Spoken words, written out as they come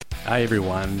Hey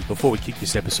everyone, before we kick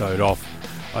this episode off,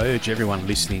 I urge everyone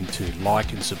listening to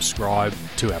like and subscribe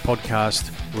to our podcast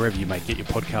wherever you may get your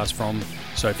podcast from.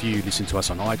 So if you listen to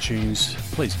us on iTunes,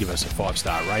 please give us a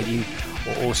 5-star rating,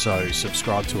 or also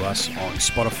subscribe to us on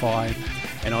Spotify.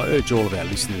 And I urge all of our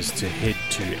listeners to head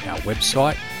to our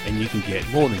website, and you can get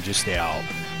more than just our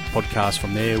podcast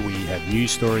from there. We have news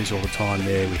stories all the time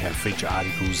there. We have feature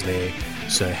articles there.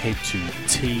 So head to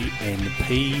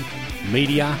tnpmedia.au.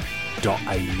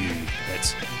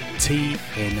 That's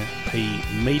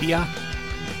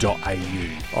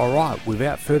tnpmedia.au. All right,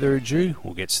 without further ado,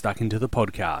 we'll get stuck into the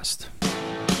podcast.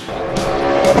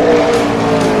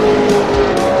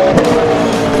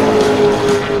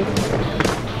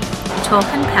 Talk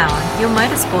and Power, your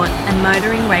motorsport and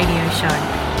motoring radio show.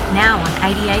 Now on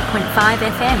 88.5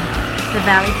 FM, The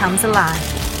Valley Comes Alive.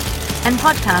 And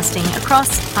podcasting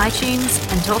across iTunes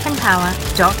and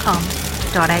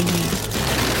talkandpower.com.au.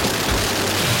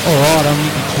 All right, I'm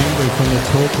Nicky Chambry from the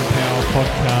Talk and Power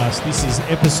podcast. This is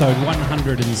episode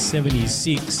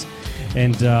 176,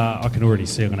 and I can already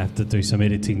see I'm going to have to do some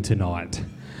editing tonight.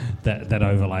 That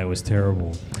overlay was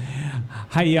terrible.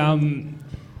 Hey,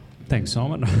 thanks,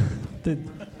 Simon. These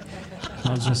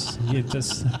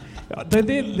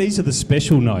are the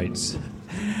special notes.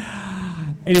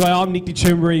 Anyway, I'm Nicky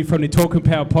Chambry from the Talk and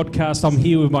Power podcast. I'm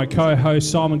here with my co-host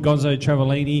Simon Gonzo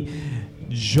Travellini,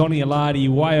 Johnny Alardi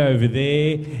way over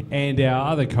there, and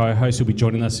our other co-host will be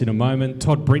joining us in a moment,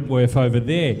 Todd Brentworth over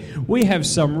there. We have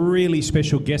some really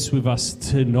special guests with us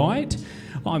tonight.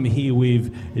 I'm here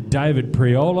with David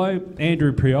Priolo,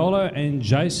 Andrew Priolo, and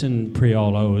Jason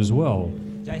Priolo as well.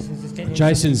 Jason is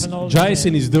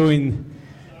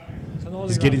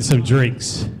getting some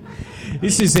drinks.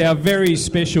 This is our very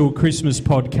special Christmas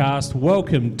podcast.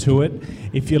 Welcome to it.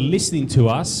 If you're listening to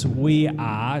us, we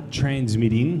are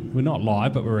transmitting, we're not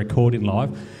live, but we're recording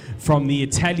live, from the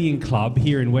Italian Club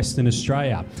here in Western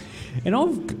Australia. And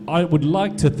I would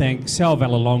like to thank Sal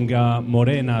Vallalonga,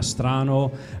 Morena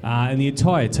Strano, and the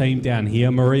entire team down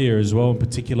here, Maria as well, in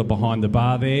particular behind the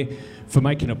bar there, for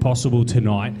making it possible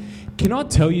tonight. Can I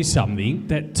tell you something?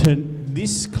 That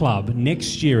this club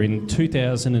next year in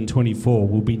 2024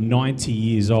 will be 90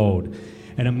 years old,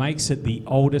 and it makes it the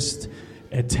oldest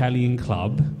Italian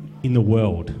club in the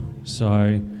world.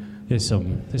 So there's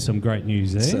some great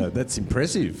news there. So that's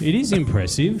impressive. It is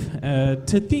impressive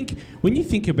to think, when you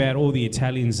think about all the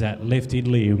Italians that left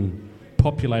Italy and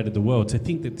populated the world, to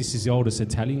think that this is the oldest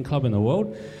Italian club in the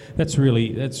world,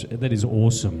 that is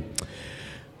awesome.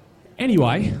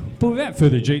 Anyway, but without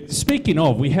further ado, speaking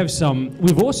of,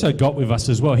 we've also got with us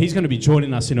as well, he's going to be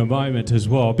joining us in a moment as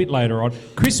well, a bit later on,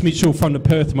 Chris Mitchell from the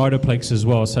Perth Motorplex as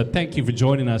well. So thank you for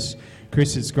joining us,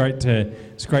 Chris. It's great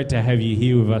to have you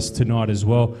here with us tonight as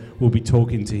well. We'll be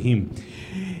talking to him.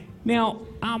 Now,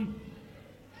 I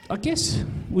guess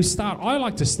I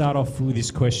like to start off with this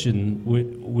question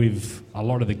with a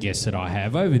lot of the guests that I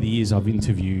have. Over the years, I've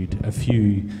interviewed a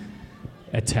few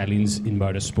Italians in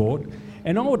motorsport.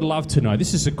 And I would love to know,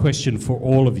 this is a question for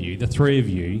all of you, the three of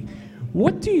you,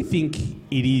 what do you think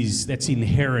it is that's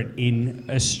inherent in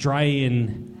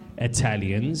Australian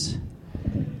Italians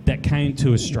that came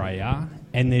to Australia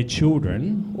and their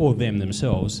children, or them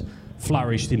themselves,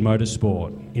 flourished in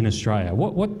motorsport in Australia?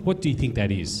 What do you think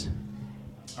that is?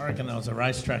 I reckon there was a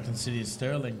racetrack in the city of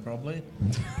Stirling, probably.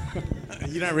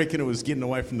 You don't reckon it was getting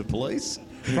away from the police?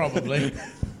 Probably.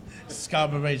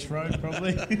 Scarborough Beach Road,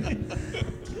 probably.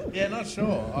 Yeah, not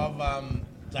sure.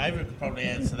 David could probably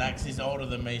answer that because he's older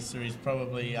than me, so he's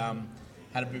probably had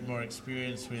a bit more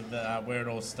experience with where it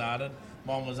all started.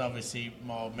 Mine was obviously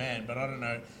my old man, but I don't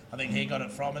know. I think he got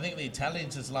it from. I think the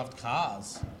Italians just loved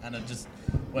cars, and it just,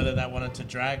 whether they wanted to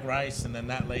drag race, and then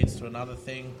that leads to another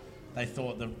thing. They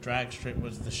thought the drag strip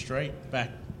was the street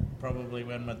back probably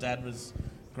when my dad was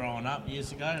growing up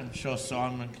years ago. I'm sure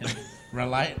Simon can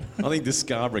relate. I think the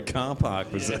Scarborough car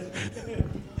park was it.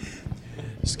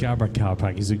 Scarborough car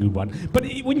park is a good one. But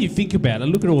when you think about it,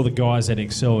 look at all the guys that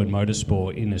excel in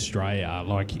motorsport in Australia.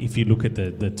 Like, if you look at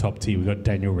the top tier, we've got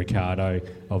Daniel Ricciardo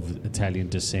of Italian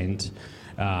descent,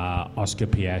 Oscar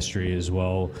Piastri as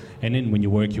well. And then when you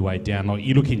work your way down, like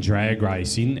you look in drag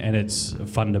racing, and it's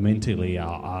fundamentally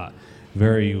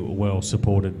very well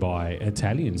supported by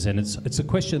Italians. And it's a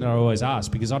question that I always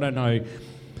ask, because I don't know,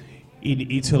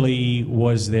 in Italy,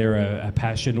 was there a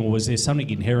passion, or was there something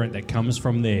inherent that comes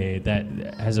from there that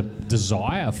has a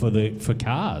desire for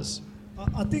cars?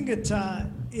 I think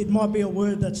it might be a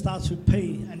word that starts with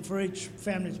P, and for each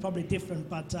family it's probably different,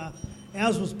 but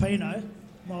ours was Pino.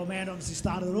 My old man obviously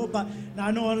started it all, but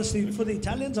no, honestly, for the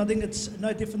Italians, I think it's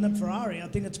no different than Ferrari. I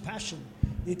think it's passion.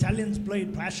 The Italians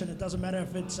bleed passion. It doesn't matter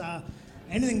if it's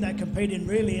anything they compete in,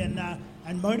 really. And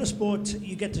motorsport,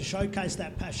 you get to showcase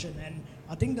that passion, and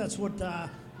I think that's what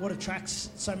attracts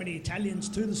so many Italians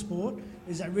to the sport,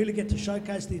 is they really get to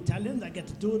showcase the Italian. They get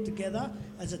to do it together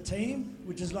as a team,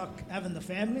 which is like having the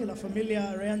family, La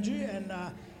Familia around you,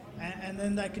 and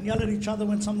then they can yell at each other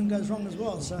when something goes wrong as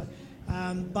well. So,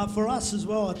 but for us as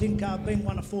well, I think being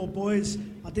one of 4 boys,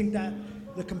 I think that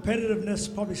the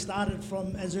competitiveness probably started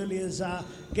from as early as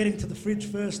getting to the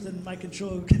fridge first and making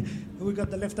sure we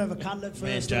got the leftover cutlet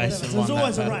first. Jason so there's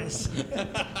always a race.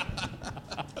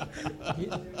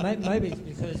 Maybe it's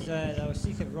because they were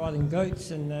sick of riding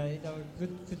goats, and they were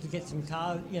good to get some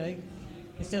cars,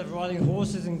 instead of riding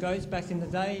horses and goats back in the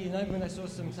day, when they saw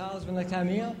some cars when they came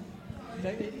here.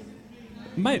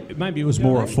 Maybe it was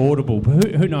more affordable,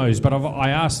 but who knows? But I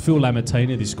asked Phil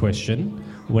Lamartina this question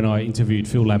when I interviewed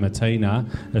Phil Lamartina,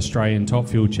 Australian Top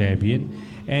Fuel champion,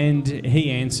 and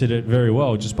he answered it very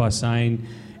well just by saying,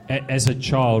 as a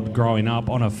child growing up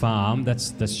on a farm,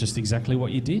 that's just exactly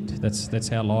what you did. That's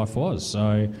how life was.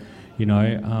 So,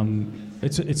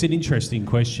 it's an interesting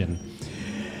question.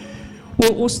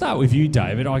 Well, we'll start with you,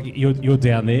 David. You're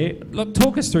down there. Look,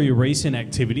 talk us through your recent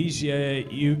activities.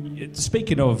 You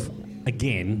speaking of,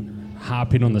 again,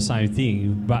 harping on the same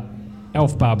thing, but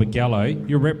Alf Barbagallo,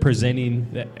 you're representing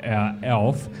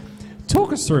Alf.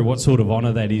 Talk us through what sort of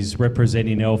honour that is,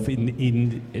 representing Alf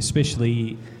in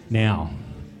especially now.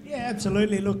 Yeah,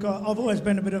 absolutely. Look, I've always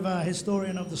been a bit of a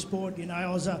historian of the sport. I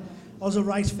was a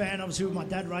race fan, obviously with my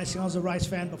dad racing. I was a race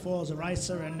fan before I was a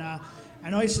racer,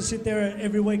 and I used to sit there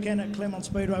every weekend at Claremont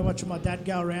Speedway watching my dad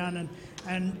go around,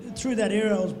 and through that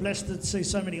era I was blessed to see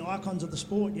so many icons of the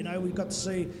sport. We got to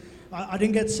see. I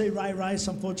didn't get to see Ray race,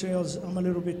 unfortunately. I'm a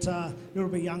little bit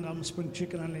younger. I'm a spring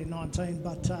chicken, only 19,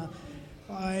 but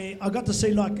I got to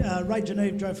see Ray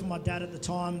Geneve drove for my dad at the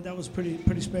time. That was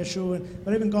pretty special.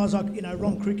 But even guys like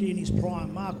Ron Cricky in his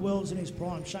prime, Mark Wells in his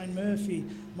prime, Shane Murphy,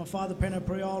 my father David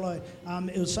Priolo.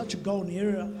 It was such a golden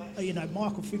era.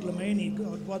 Michael Figlamini,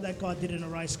 what that guy did in a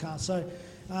race car. So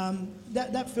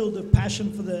that filled the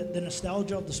passion for the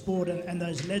nostalgia of the sport and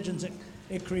those legends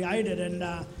it created. And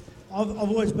I've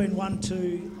always been one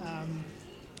to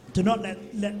not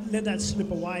let that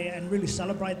slip away and really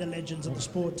celebrate the legends of the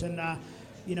sport. And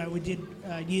we did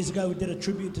years ago. We did a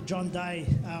tribute to John Day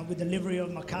with the livery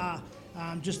of my car,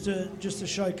 just to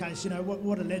showcase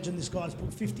what a legend this guy's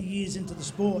put 50 years into the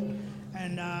sport.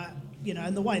 And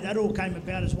and the way that all came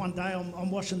about is one day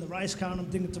I'm washing the race car and I'm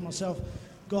thinking to myself,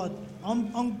 God,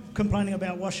 I'm complaining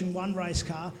about washing one race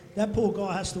car. That poor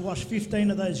guy has to wash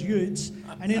 15 of those utes,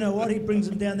 and you know what? He brings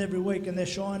them down every week, and they're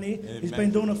shiny. He's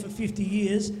been doing it for 50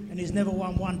 years, and he's never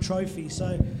won one trophy.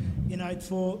 So,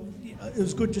 it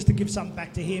was good just to give something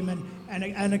back to him.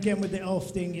 And again with the Elf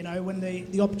thing, when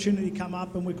the opportunity come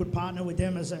up and we could partner with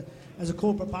them as a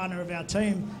corporate partner of our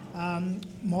team,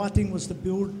 my thing was to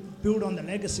build on the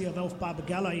legacy of Elf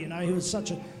Barbagallo. He was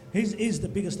he's the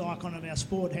biggest icon of our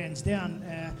sport, hands down.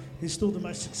 He's still the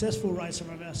most successful racer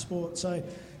of our sport. So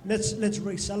let's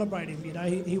re-celebrate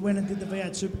him. He went and did the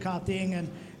V8 supercar thing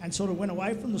and sort of went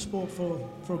away from the sport for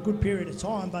a good period of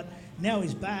time. But now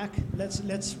he's back.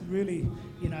 Let's really,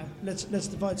 let's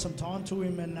devote some time to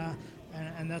him,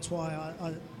 and that's why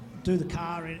I do the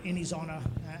car in his honour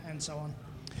and so on.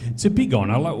 It's a big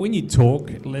honour. Like when you talk,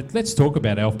 let's talk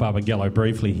about Alf Barbagallo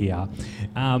briefly here.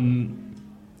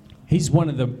 He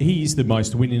is the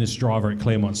most winningest driver at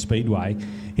Claremont Speedway.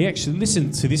 He actually,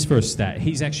 listen to this for a stat,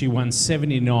 he's actually won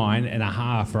 79 and a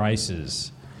half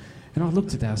races. And I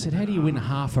looked at that, I said, how do you win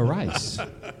half a race?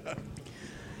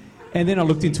 And then I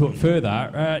looked into it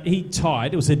further. He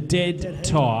tied, it was a dead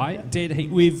heat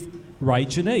with Ray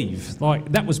Geneve.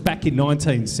 That was back in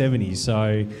 1970,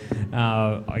 so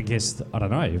I guess, I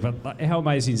don't know, but how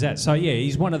amazing is that? So yeah,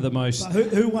 he's one of the most... But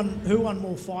who won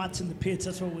more fights in the pits?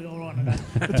 That's what we all want to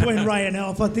know. Between Ray and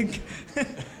Alf, I think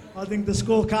the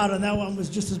scorecard on that one was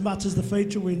just as much as the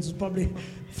feature wins. It's probably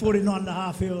 49 and a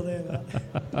half hill there.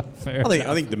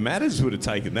 I think the Matters would have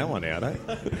taken that one out, eh?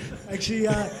 Actually,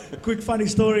 quick funny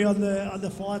story on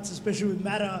the fights, especially with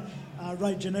Matter.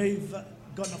 Ray Geneve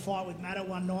got in a fight with Matter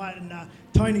one night, and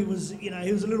Tony was, he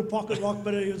was a little pocket rock,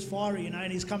 but he was fiery,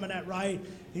 and he's coming at Ray.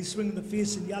 He's swinging the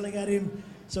fist and yelling at him.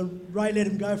 So Ray let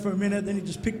him go for a minute, then he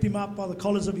just picked him up by the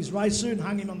collars of his race suit and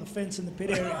hung him on the fence in the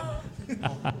pit area.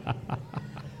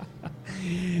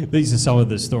 These are some of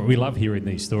the stories. We love hearing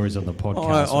these stories on the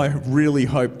podcast. I really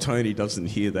hope Tony doesn't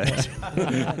hear that.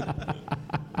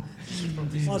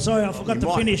 Oh, sorry, I forgot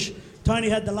to finish. Tony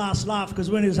had the last laugh because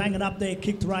when he was hanging up there,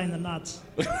 kicked Ray in the nuts.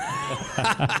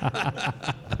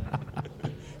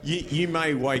 You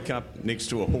may wake up next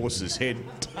to a horse's head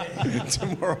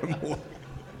tomorrow morning.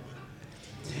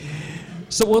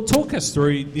 So, well, talk us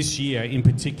through this year in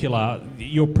particular,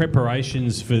 your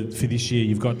preparations for this year.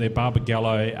 You've got the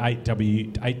Barbagallo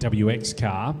 8WX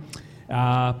car.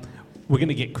 We're going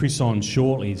to get Chris on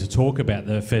shortly to talk about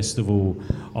the Festival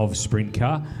of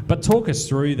Sprintcar. But talk us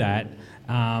through that,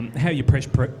 how your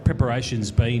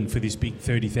preparations been for this big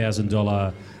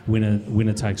 $30,000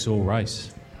 winner-takes-all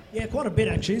race. Yeah, quite a bit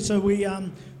actually. So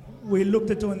we looked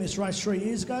at doing this race 3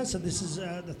 years ago. So this is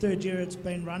the third year it's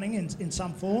been running in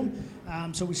some form.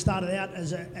 So we started out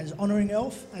as honouring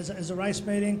elf as a race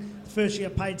meeting. The first year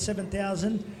paid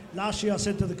 $7,000. Last year I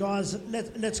said to the guys,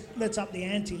 let's up the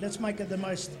ante. Let's make it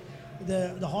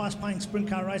the highest paying sprint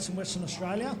car race in Western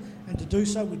Australia, and to do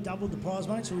so we doubled the prize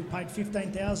money, so we paid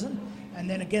 $15,000. And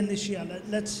then again this year,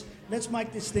 let's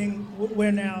make this thing.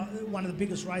 We're now one of the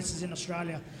biggest races in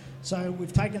Australia, so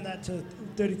we've taken that to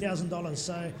 $30,000.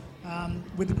 So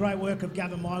with the great work of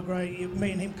Gavin Mygray,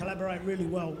 me and him collaborate really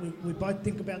well. We both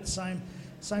think about the same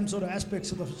sort of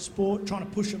aspects of the sport, trying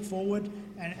to push it forward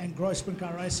and grow sprint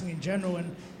car racing in general,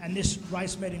 and this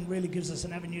race meeting really gives us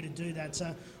an avenue to do that.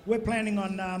 So we're planning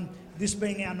on this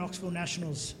being our Knoxville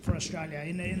Nationals for Australia.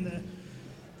 In the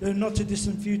not too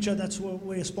distant future, that's what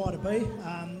we aspire to be.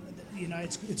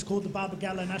 It's called the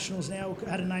Barbagallo Nationals now. We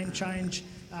had a name change.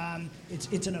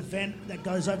 It's an event that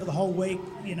goes over the whole week,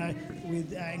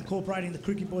 with incorporating the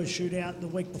Cricket Boys shootout the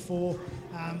week before.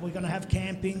 We're going to have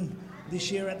camping this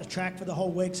year at the track for the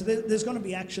whole week. So there's going to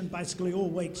be action basically all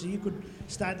week. So you could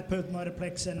stay at the Perth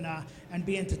Motorplex and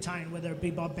be entertained, whether it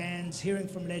be by bands, hearing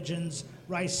from legends,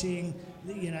 racing,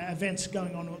 events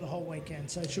going on the whole weekend.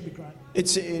 So it should be great.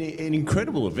 It's an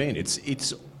incredible event.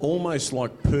 It's almost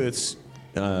like Perth's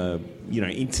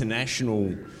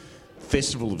international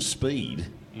Festival of Speed.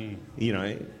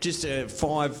 Just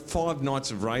 5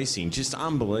 nights of racing, just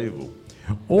unbelievable.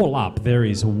 All up, there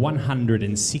is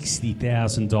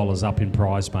 $160,000 up in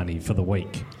prize money for the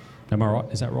week. Am I right?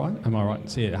 Is that right? Am I right?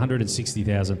 So, yeah,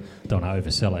 $160,000. Don't want to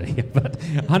oversell it here, but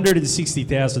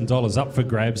 $160,000 up for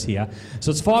grabs here.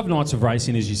 So it's 5 nights of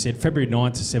racing, as you said, February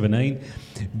 9 to 17.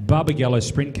 Barbagallo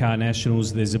Sprint Car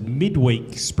Nationals. There's a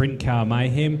midweek Sprint Car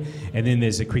Mayhem, and then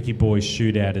there's a Cricket Boys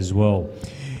shootout as well.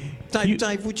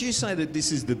 Dave, would you say that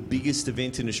this is the biggest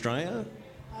event in Australia?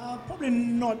 Probably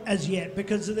not as yet,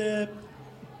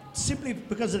 simply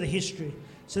because of the history.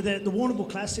 So the Warrnambool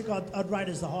Classic, I'd rate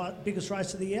as the biggest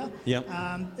race of the year. Yeah.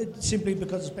 Simply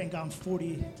because it's been going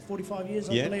 45 years,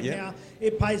 I believe now.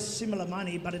 It pays similar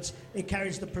money, but it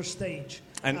carries the prestige.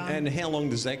 And how long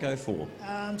does that go for?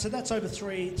 So that's over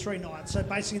three nights. So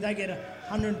basically they get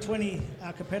 120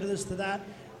 competitors to that.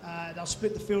 They'll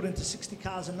split the field into 60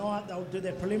 cars a night. They'll do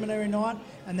their preliminary night,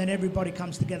 and then everybody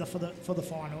comes together for the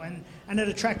final. And it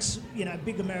attracts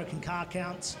big American car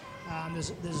counts.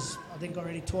 There's I think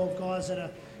already 12 guys that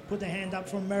have put their hand up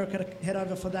from America to head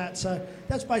over for that. So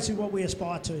that's basically what we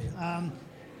aspire to,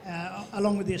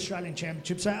 along with the Australian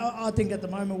Championship. So I think at the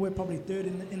moment we're probably third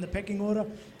in the pecking order.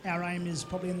 Our aim is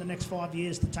probably in the next 5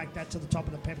 years to take that to the top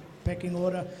of the pecking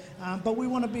order. But we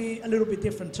want to be a little bit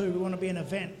different too. We want to be an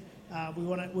event. We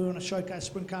want to showcase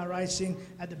sprint car racing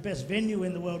at the best venue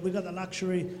in the world. We've got the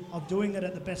luxury of doing it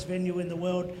at the best venue in the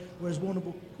world, whereas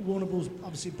Warrnambool's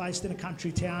obviously based in a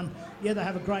country town. Yeah, they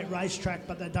have a great racetrack,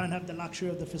 but they don't have the luxury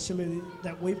of the facility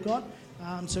that we've got.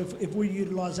 So if we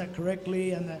utilise that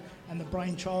correctly, and the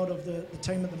brainchild of the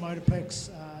team at the Motorplex,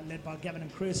 led by Gavin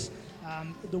and Chris,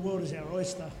 the world is our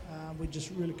oyster. We just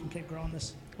really can keep growing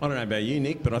this. I don't know about you,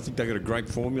 Nick, but I think they've got a great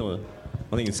formula.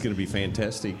 I think it's going to be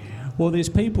fantastic. Well, there's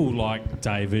people like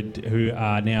David who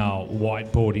are now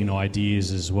whiteboarding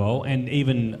ideas as well, and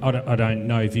even I don't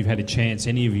know if you've had a chance,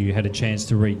 any of you had a chance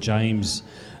to read James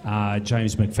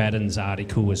McFadden's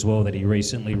article as well that he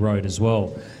recently wrote as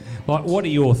well. Like, what are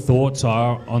your thoughts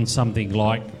on something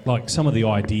like some of the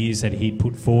ideas that he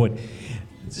put forward?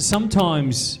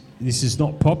 Sometimes this is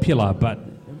not popular, but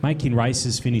making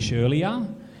races finish earlier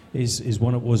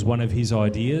was one of his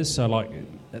ideas. So like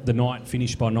the night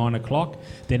finished by 9 o'clock,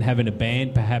 then having a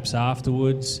band perhaps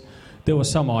afterwards. There were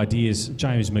some ideas.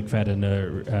 James McFadden,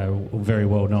 a very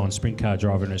well-known sprint car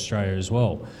driver in Australia as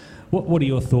well. What are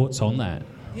your thoughts on that?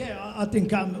 Yeah, I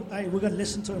think we've got to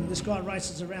listen to him. This guy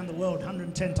races around the world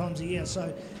 110 times a year,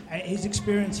 so his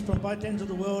experience from both ends of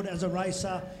the world as a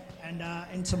racer and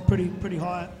in some pretty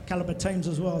high caliber teams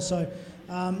as well. So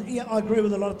yeah, I agree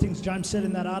with a lot of things James said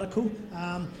in that article.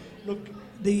 Look,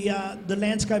 the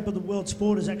landscape of the world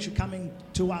sport is actually coming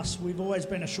to us. We've always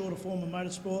been a shorter form of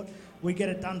motorsport. We get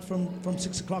it done from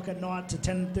 6 o'clock at night to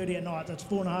 10:30 at night. That's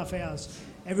 4.5 hours.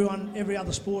 Every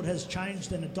other sport has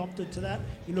changed and adopted to that.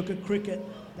 You look at cricket,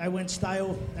 they went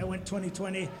stale, they went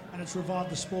 2020, and it's revived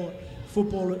the sport.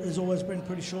 football has always been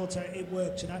pretty short, so it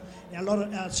works, you know. Now, a lot of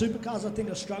supercars, I think,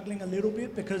 are struggling a little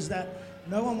bit because that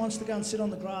no one wants to go and sit on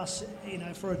the grass, you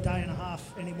know, for a day and a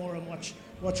half anymore and watch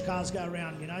cars go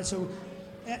around, you know. So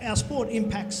our sport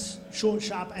impacts short,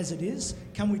 sharp as it is.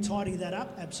 Can we tidy that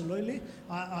up? Absolutely.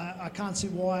 I can't see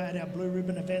why at our blue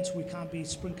ribbon events we can't be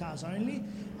sprint cars only,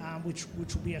 which will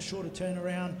be a shorter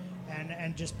turnaround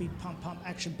and just be pump,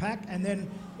 action pack. And then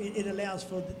it allows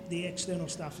for the external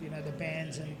stuff, you know, the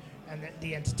bands and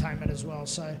the entertainment as well.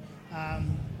 So,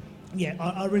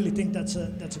 I really think that's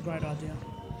a great idea.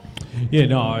 Yeah,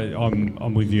 no,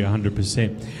 I'm with you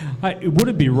 100%. Hey, would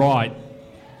it be right,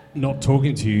 not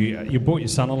talking to you, you brought your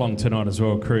son along tonight as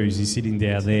well, Cruz, he's sitting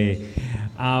down there.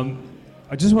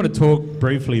 I just want to talk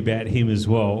briefly about him as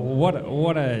well. What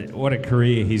a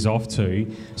career he's off to.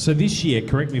 So this year,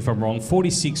 correct me if I'm wrong,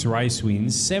 46 race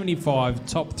wins, 75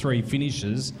 top 3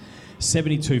 finishes,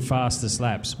 72 fastest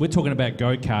laps. We're talking about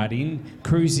go-karting.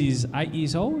 Cruz is 8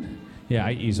 years old? Yeah,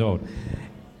 8 years old.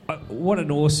 What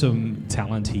an awesome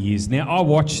talent he is. Now, I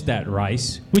watched that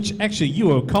race, which actually you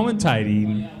were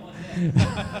commentating.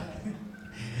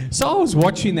 So I was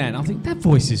watching that and I think that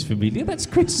voice is familiar. That's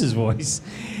Chris's voice.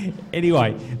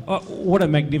 Anyway, what a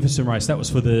magnificent race. That was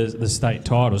for the state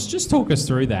titles. Just talk us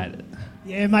through that.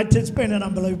 Yeah, mate, it's been an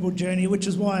unbelievable journey, which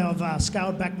is why I've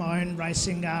scaled back my own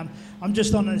racing. I'm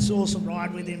just on this awesome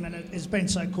ride with him, and it's been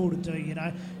so cool to do, you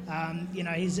know.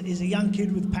 He's a young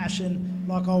kid with passion,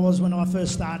 like I was when I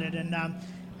first started, and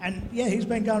he's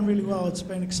been going really well. It's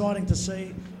been exciting to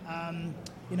see.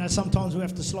 Sometimes we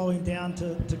have to slow him down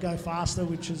to go faster,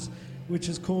 which is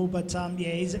cool. But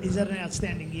he's had an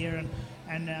outstanding year,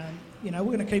 and we're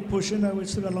going to keep pushing. We've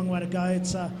still got a long way to go.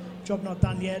 It's a job not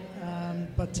done yet.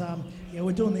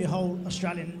 We're doing the whole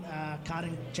Australian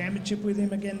karting championship with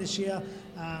him again this year.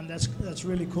 That's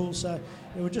really cool. So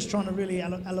we're just trying to really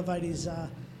elevate his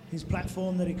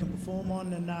platform that he can perform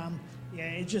on. And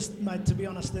it just, mate, to be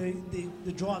honest,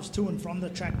 the drives to and from the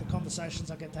track, the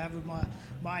conversations I get to have with my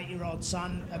 8-year-old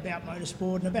son about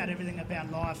motorsport and about everything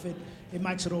about life, it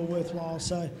makes it all worthwhile.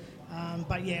 So,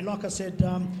 like I said,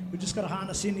 we've just got to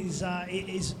harness in.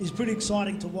 He's pretty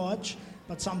exciting to watch,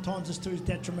 but sometimes it's to his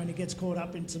detriment. He gets caught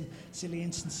up in some silly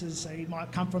instances. So he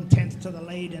might come from 10th to the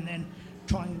lead and then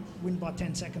try and win by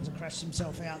 10 seconds and crash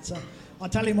himself out. So I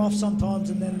tell him off sometimes,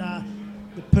 and then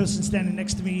the person standing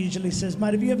next to me usually says,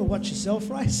 "Mate, have you ever watched yourself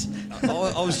race?"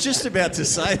 I was just about to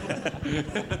say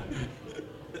that.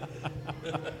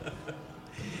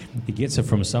 He gets it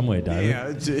from somewhere,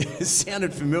 David. Yeah, it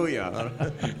sounded familiar.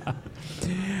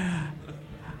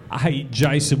 Hey,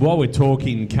 Jason, while we're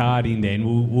talking karting then,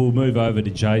 we'll move over to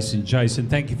Jason. Jason,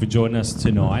 thank you for joining us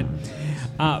tonight.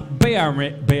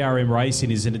 BRM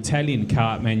Racing is an Italian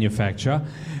kart manufacturer.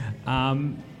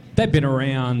 They've been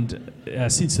around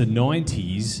since the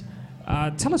 90s.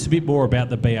 Tell us a bit more about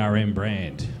the BRM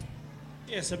brand.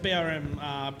 Yeah, so BRM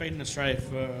been in Australia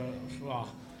for a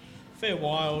fair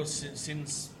while,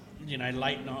 since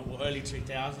late early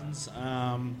 2000s.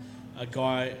 A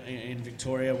guy in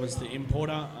Victoria was the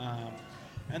importer,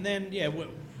 and then it was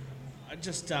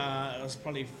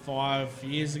probably 5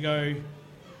 years ago.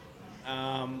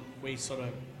 We sort of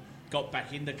got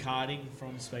back into karting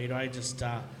from Speedway just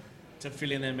to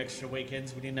fill in them extra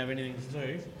weekends. We didn't have anything to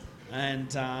do,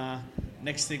 and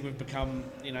next thing we've become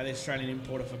the Australian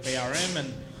importer for BRM,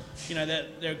 and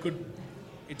they're a good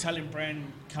Italian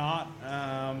brand kart.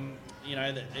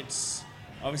 It's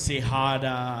obviously hard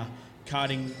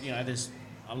karting. There's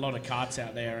a lot of karts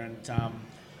out there, and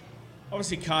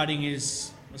obviously karting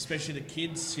is, especially the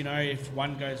kids, if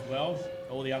one goes well,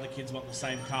 all the other kids want the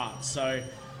same kart. So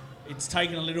it's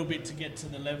taken a little bit to get to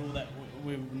the level that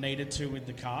we've needed to with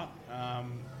the kart.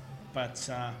 But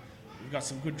we've got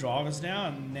some good drivers now,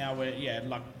 and now we're,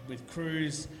 like with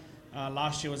Cruz,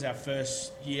 last year was our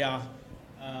first year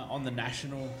on the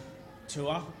national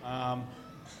tour,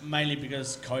 mainly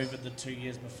because COVID the 2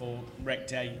 years before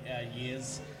wrecked our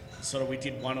years. Sort of we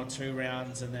did 1 or 2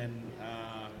 rounds and then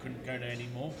couldn't go to any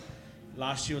more.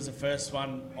 Last year was the first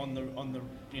one on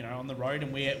the road,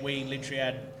 and we literally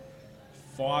had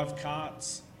 5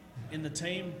 karts in the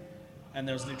team, and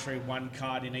there was literally 1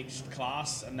 kart in each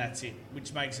class, and that's it,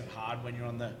 which makes it hard when you're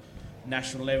on the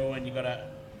national level and you've got a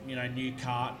new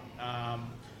kart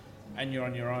and you're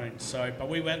on your own. So, but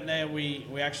we went there, we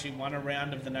actually won a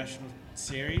round of the national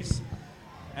series,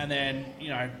 and then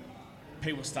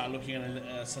people start looking at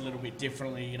us a little bit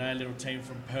differently. A little team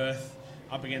from Perth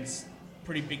up against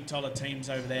pretty big taller teams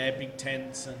over there, big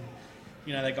tents, and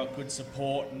they got good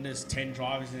support, and there's 10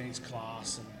 drivers in each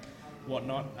class and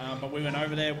whatnot. But we went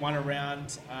over there, won a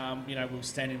round. We were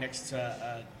standing next to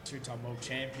a 2-time world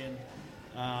champion,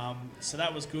 So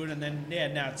that was good. And then,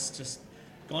 now it's just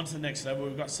gone to the next level.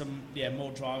 We've got some,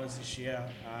 more drivers this year.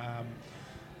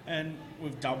 And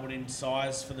we've doubled in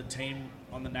size for the team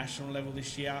on the national level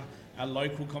this year. Our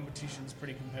local competition's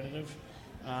pretty competitive.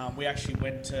 We actually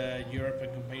went to Europe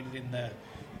and competed in the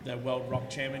World Rock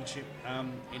Championship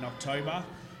in October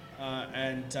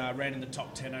and ran in the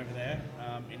top 10 over there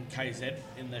in KZ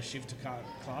in the shifter car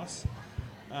class.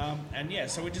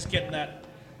 So we're just getting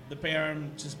the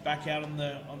BRM just back out on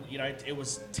it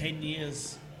was 10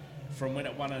 years from when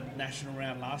it won a national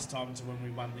round last time to when we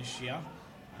won this year.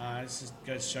 It just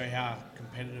goes to show how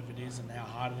competitive it is and how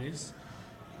hard it is.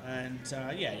 And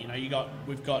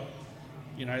we've got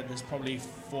there's probably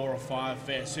 4 or 5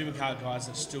 supercar guys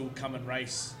that still come and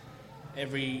race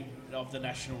every of the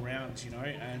national rounds,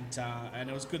 and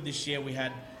it was good this year. We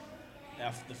had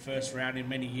the first round in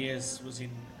many years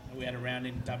we had a round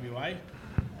in WA,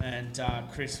 and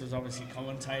Chris was obviously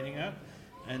commentating it,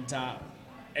 and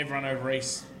everyone over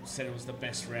East said it was the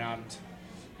best round.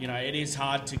 It is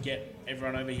hard to get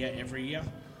everyone over here every year,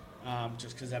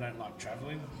 just because they don't like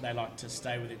travelling. They like to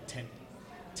stay within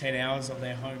 10 hours of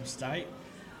their home state.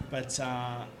 But, so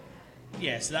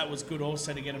that was good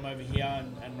also to get them over here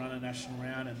and run a national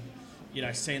round. And,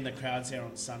 seeing the crowds there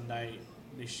on Sunday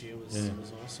this year was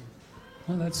awesome.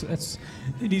 Well,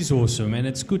 it is awesome, and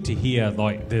it's good to hear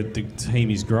like the team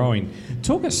is growing.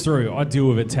 Talk us through. I deal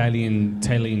with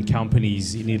Italian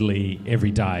companies in Italy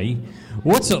every day.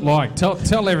 What's it like?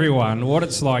 Tell everyone what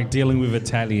it's like dealing with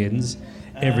Italians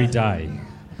every day.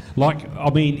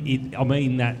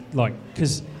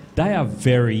 Because they are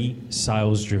very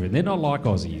sales driven. They're not like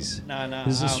Aussies. No.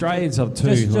 There's Australians are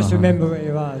too. Just remember where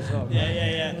you are as well.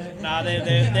 Yeah. No,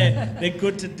 they're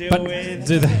good to deal with.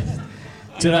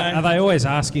 Are they always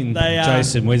asking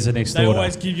Jason, where's the next order? They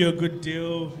always give you a good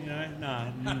deal,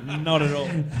 No, not at all.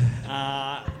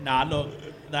 Look,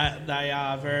 they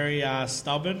are very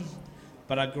stubborn,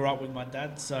 but I grew up with my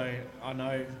dad, so I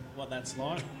know what that's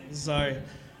like. So,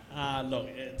 look,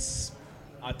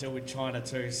 I deal with China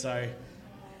too, so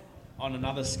on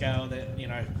another scale, that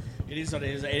it is what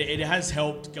it is. It has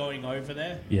helped going over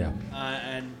there. Yeah.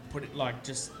 And put it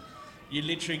you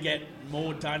literally get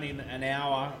more done in an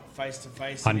hour face to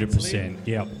face. 100%.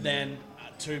 Yeah. Than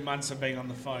 2 months of being on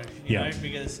the phone. You know,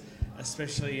 because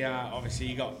especially obviously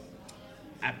you got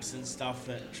apps and stuff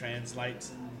that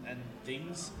translates and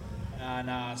things.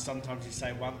 And sometimes you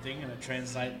say one thing and it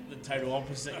translates the total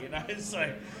opposite,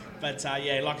 So, but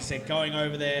like I said, going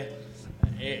over there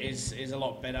is a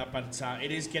lot better. But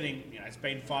it is getting, it's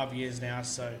been 5 years now,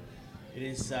 so it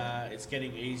is it's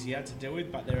getting easier to deal with.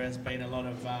 But there has been a lot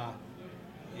of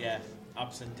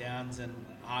ups and downs, and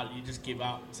you just give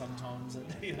up sometimes. And,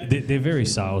 They're very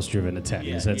sales driven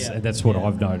Italians. That's what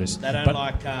I've noticed. They don't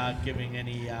like giving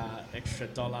any extra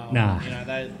dollar. Nah.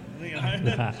 Nah.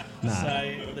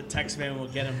 So the taxman will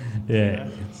get them. Yeah.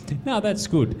 No, that's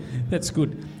good.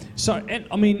 So, and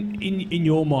I mean, in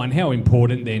your mind, how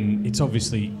important then? It's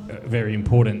obviously very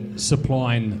important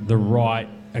supplying the right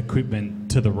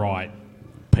equipment to the right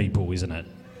people, isn't it?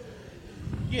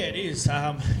 Yeah, it is.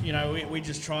 We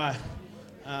just try.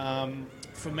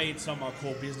 For me, it's not my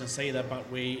core business either, but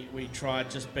we try to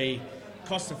just be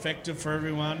cost effective for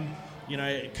everyone.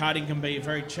 Karting can be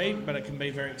very cheap, but it can be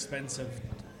very expensive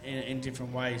in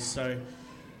different ways. So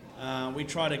we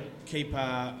try to keep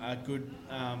a good,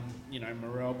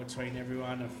 morale between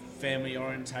everyone, family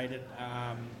orientated.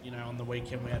 On the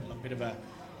weekend we had a bit of a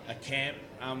camp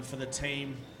for the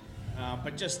team,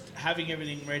 but just having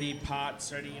everything ready,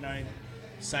 parts ready,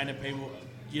 saying to people,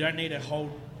 you don't need to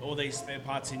hold all these spare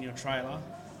parts in your trailer.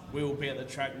 We will be at the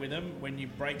track with them. When you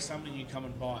break something, you come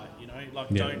and buy it,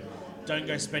 Don't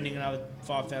go spending another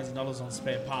 $5,000 on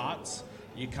spare parts.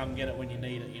 You come get it when you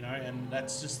need it, and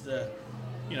that's just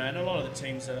and a lot of the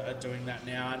teams are doing that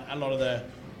now, and a lot of the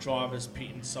drivers pit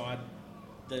inside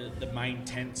the main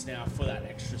tents now for that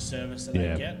extra service that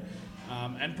they get,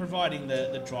 and providing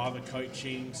the driver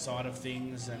coaching side of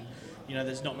things. And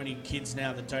there's not many kids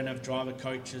now that don't have driver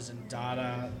coaches and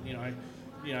data.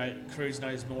 Cruz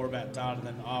knows more about data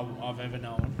than I've ever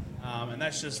known, and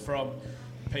that's just from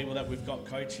people that we've got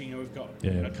coaching. We've got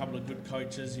a couple of good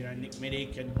coaches. Nick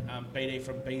Middick and BD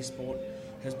from B Sport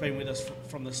has been with us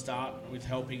from the start with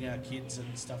helping our kids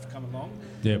and stuff come along.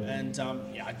 Yep. And a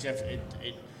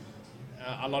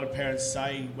lot of parents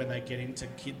say when they get into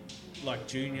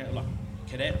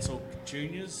cadets or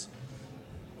juniors,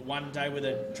 one day with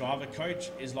a driver coach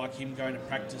is like him going to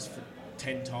practice for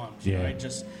 10 times.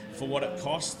 Just for what it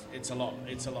costs, it's a lot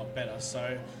better.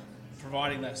 So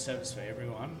providing that service for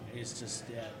everyone is just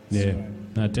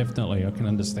no, definitely, I can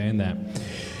understand that.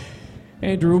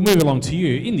 Andrew, we'll move along to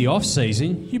you. In the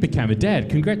off-season, you became a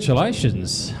dad.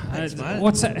 Congratulations. Thanks, mate.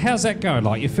 What's that? How's that going?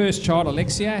 Like, your first child,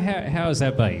 Alexia, how has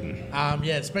that been?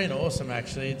 Yeah, it's been awesome,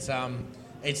 actually. It's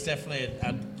definitely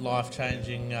a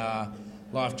life-changing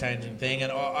thing.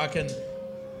 And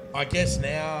I guess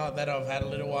now that I've had a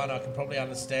little one, I can probably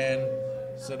understand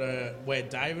sort of where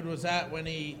David was at when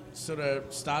he sort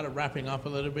of started wrapping up a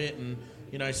little bit and,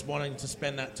 you know, wanting to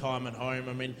spend that time at home.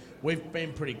 I mean, we've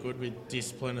been pretty good with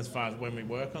discipline as far as when we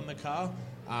work on the car.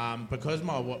 Because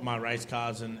my race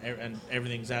cars and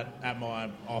everything's at my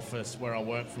office where I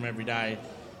work from every day,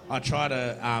 I try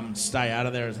to stay out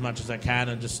of there as much as I can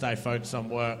and just stay focused on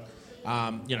work.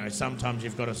 You know, sometimes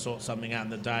you've got to sort something out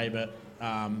in the day, but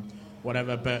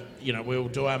whatever. But, you know, we'll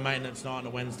do our maintenance night on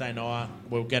a Wednesday night.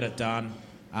 We'll get it done.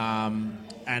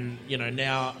 And, you know,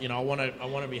 now, you know, I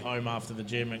want to be home after the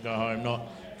gym and go home, not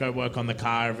go work on the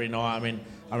car every night. I mean,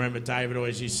 I remember David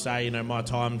always used to say, you know, my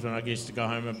times when I used to go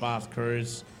home at Bath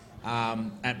Cruise.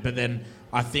 But then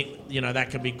I think, you know, that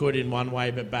could be good in one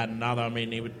way but bad in another. I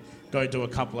mean, he would go do a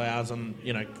couple of hours on,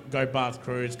 you know, go Bath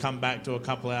Cruise, come back, do a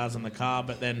couple of hours in the car,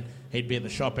 but then he'd be at the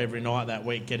shop every night that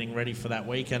week getting ready for that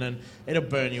weekend, and it'll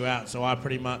burn you out. So I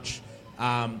pretty much...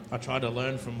 I try to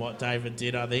learn from what David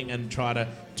did, I think, and try to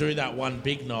do that one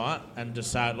big night and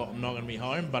just say, look, I'm not going to be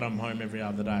home, but I'm home every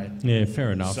other day. Yeah,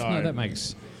 fair enough. So, no, that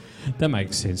makes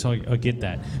sense. I get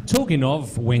that. Talking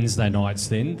of Wednesday nights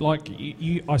then, like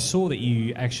I saw that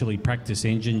you actually practice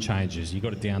engine changes. You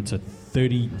got it down to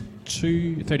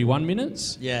 31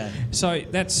 minutes? Yeah. So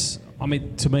that's, I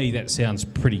mean, to me that sounds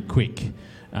pretty quick.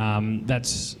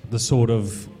 That's the sort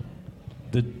of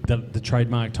the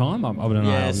trademark time? I don't know.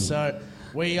 Yeah, so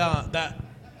we had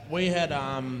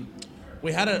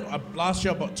last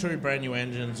year I bought 2 brand new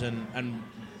engines and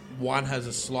one has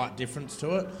a slight difference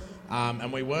to it,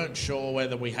 and we weren't sure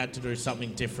whether we had to do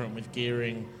something different with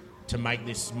gearing to make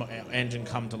this engine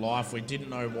come to life. We didn't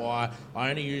know why. I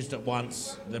only used it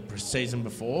once the season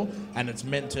before, and it's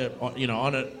meant to, you know,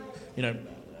 on it, you know,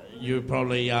 you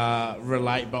probably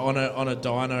relate, but on a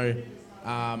dyno,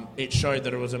 it showed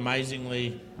that it was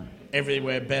amazingly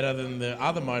everywhere better than the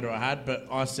other motor I had, but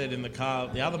I said in the car,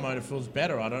 the other motor feels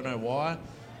better. I don't know why.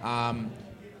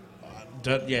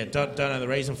 Don't know the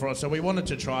reason for it. So we wanted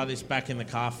to try this back in the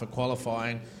car for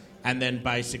qualifying, and then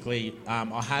basically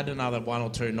I had another 1 or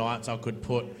 2 nights I could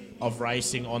put of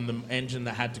racing on the engine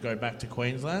that had to go back to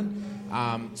Queensland.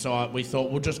 We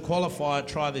thought we'll just qualify,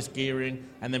 try this gearing,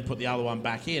 and then put the other one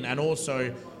back in. And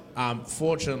also,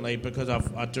 fortunately, because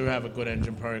I do have a good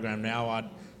engine program now, I,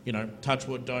 you know, touch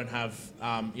wood, don't have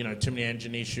you know, too many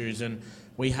engine issues. And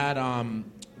we had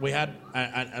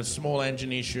a small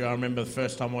engine issue. I remember the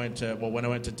first time when I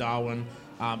went to Darwin,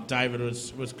 David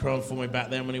was crowing for me back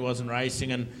then when he wasn't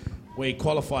racing, and we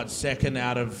qualified second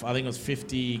out of, I think it was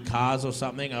 50 cars or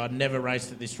something. I'd never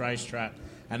raced at this racetrack,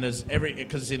 and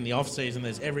because it's in the off season,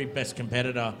 there's every best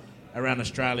competitor around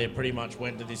Australia pretty much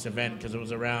went to this event because it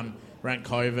was around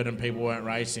COVID and people weren't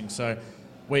racing. So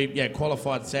we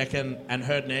qualified second and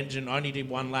heard an engine. I only did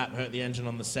 1 lap, hurt the engine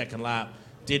on the second lap,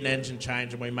 did an engine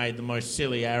change, and we made the most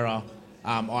silly error.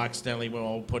 I accidentally, when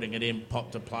we were putting it in,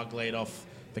 popped a plug lead off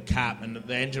the cap, and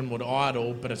the engine would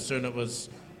idle, but as soon as it was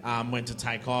went to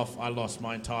take off, I lost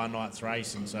my entire night's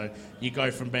racing. So you go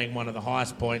from being one of the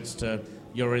highest points to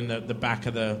you're in the back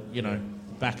of the, you know,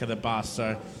 back of the bus.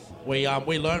 So we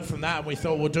learned from that, and we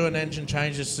thought we'll do an engine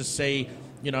changes to see.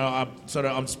 You know,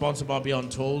 I'm sponsored by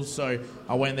Beyond Tools, so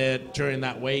I went there during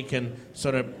that week and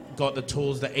sort of got the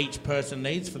tools that each person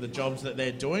needs for the jobs that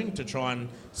they're doing to try and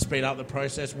speed up the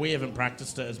process. We haven't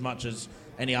practiced it as much as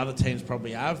any other teams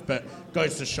probably have, but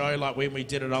goes to show, like when we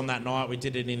did it on that night, we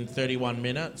did it in 31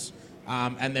 minutes.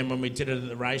 And then when we did it at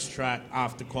the racetrack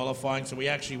after qualifying, so we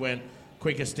actually went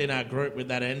quickest in our group with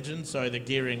that engine, so the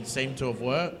gearing seemed to have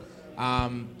worked.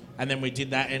 And then we did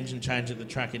that engine change at the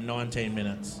track in 19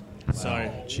 minutes.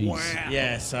 So, wow.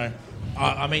 Yeah, so,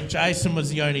 I mean, Jason was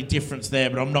the only difference there,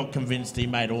 but I'm not convinced he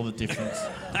made all the difference.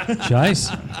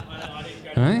 Jason?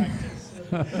 Hey?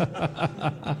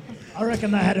 I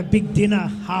reckon they had a big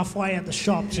dinner halfway at the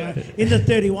shop. So in the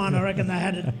 31, I reckon they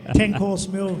had a 10-course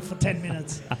meal for 10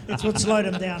 minutes. That's what slowed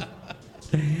them down.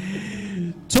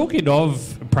 Talking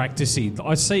of practicing,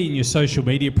 I see in your social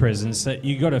media presence that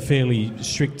you got a fairly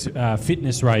strict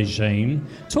fitness regime.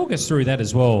 Talk us through that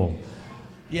as well.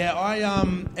 Yeah, I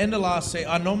end of last season,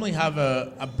 I normally have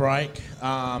a break.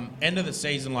 End of the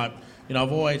season, like, you know,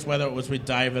 I've always, whether it was with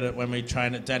David when we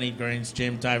trained at Danny Green's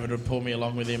gym, David would pull me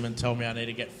along with him and tell me I need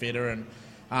to get fitter, and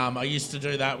I used to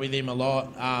do that with him a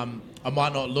lot. I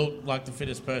might not look like the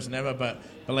fittest person ever, but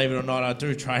believe it or not, I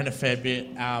do train a fair bit.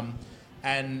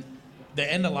 And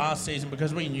the end of last season,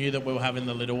 because we knew that we were having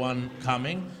the little one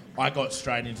coming, I got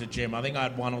straight into gym. I think I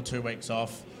had 1 or 2 weeks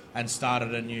off and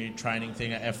started a new training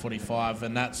thing at F45,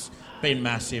 and that's been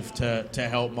massive to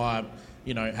help my,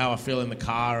 how I feel in the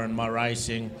car and my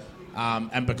racing.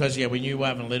 And because, we knew we were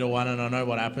having a little one, and I know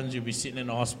what happens. You'll be sitting in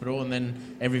the hospital, and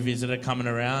then every visitor coming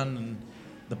around, and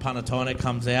the panettone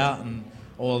comes out, and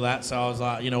all of that. So I was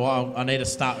like, I need to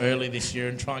start early this year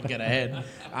and try and get ahead.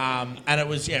 And it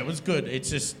was good. It's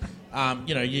just,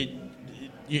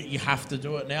 you have to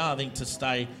do it now, I think, to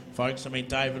stay focused. I mean,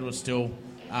 David was still,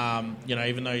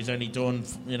 even though he's only doing,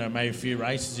 maybe a few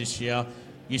races this year,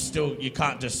 you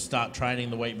can't just start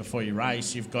training the week before you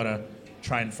race. You've got to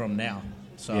train from now.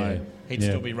 So he'd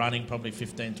still be running probably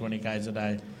 15, 20 Ks a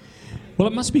day. Well,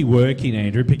 it must be working,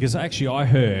 Andrew, because actually I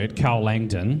heard Carl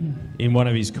Langdon in one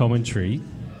of his commentary,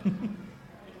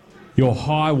 you're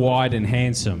high, wide and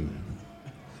handsome.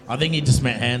 I think he just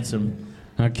meant handsome.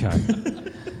 Okay.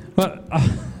 But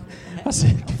I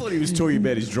thought he was talking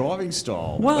about his driving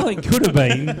style. Well, it could have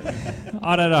been.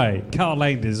 I don't know. Carl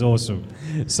Langdon is awesome.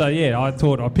 So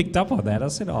I picked up on that. I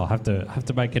said, I'll have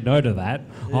to make a note of that.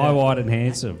 Yeah. High, wide, and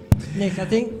handsome. Nick, I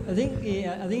think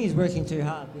he's working too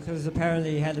hard, because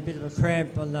apparently he had a bit of a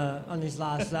cramp on his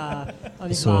last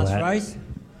race.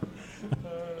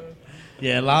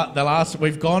 Yeah,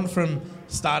 we've gone from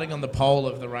starting on the pole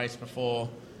of the race before.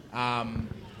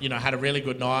 Had a really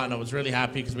good night, and I was really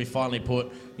happy because we finally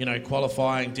put,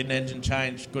 qualifying, did an engine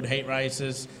change, good heat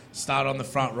races, start on the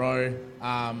front row,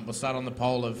 we'll start on the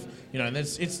pole of, and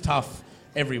it's tough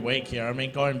every week here. I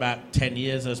mean, going back 10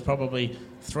 years, there's probably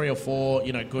 3 or 4,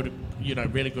 good,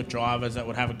 really good drivers that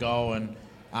would have a go and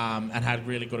had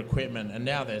really good equipment. And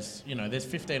now there's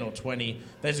 15 or 20.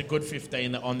 There's a good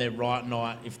 15 that on their right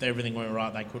night, if everything went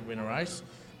right, they could win a race.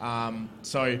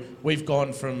 So we've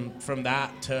gone from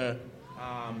that to...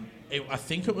 I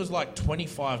think it was like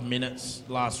 25 minutes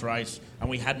last race, and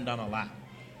we hadn't done a lap.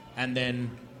 And then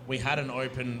we had an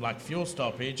open fuel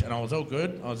stoppage, and I was all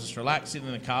good. I was just relaxing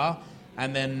in the car.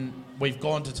 And then we've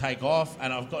gone to take off,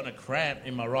 and I've gotten a cramp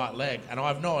in my right leg, and I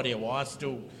have no idea why. I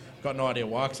still got no idea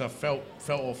why, because I felt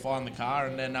all fine in the car.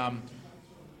 And then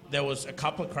there was a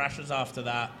couple of crashes after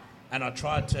that, and I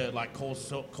tried to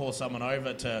call someone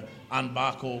over to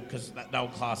unbuckle, because they'll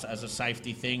class it as a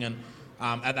safety thing. And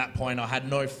at that point, I had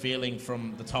no feeling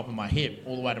from the top of my hip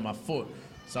all the way to my foot.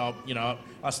 So,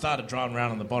 I started driving around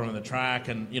on the bottom of the track,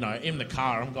 and, in the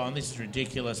car, I'm going, this is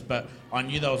ridiculous. But I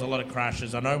knew there was a lot of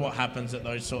crashes. I know what happens at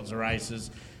those sorts of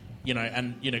races,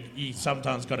 and, you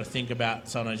sometimes got to think about,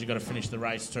 sometimes you've got to finish the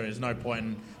race too. There's no point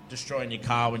in destroying your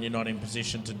car when you're not in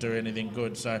position to do anything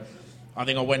good. So I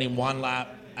think I went in one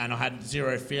lap, and I had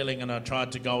zero feeling, and I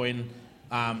tried to go in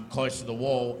close to the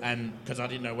wall, and because I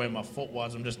didn't know where my foot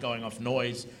was, I'm just going off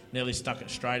noise, nearly stuck it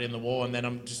straight in the wall, and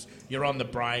then you're on the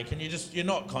brake, and you're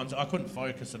not I couldn't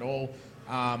focus at all.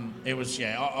 It was,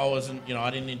 I wasn't,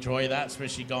 I didn't enjoy that,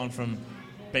 especially going from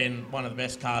being one of the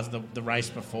best cars the race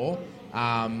before.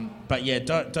 But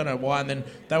don't know why. And then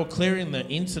they were clearing the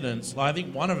incidents. I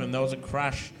think one of them, there was a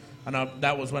crash, and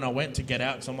that was when I went to get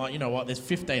out, so I'm like, you know what, there's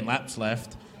 15 laps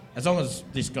left. As long as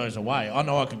this goes away, I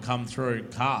know I can come through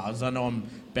cars. I know I'm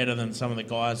better than some of the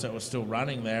guys that were still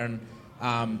running there.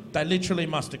 And they literally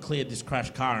must have cleared this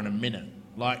crashed car in a minute.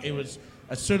 It was,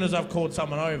 as soon as I've called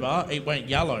someone over, it went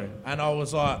yellow. And I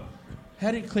was like,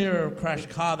 how do you clear a crashed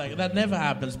car? That never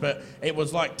happens. But it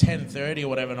was 10:30 or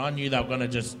whatever, and I knew they were going to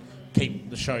just keep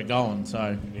the show going.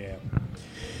 So, yeah.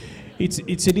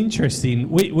 It's an interesting...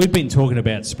 We've been talking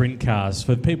about sprint cars.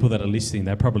 For the people that are listening,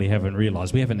 they probably haven't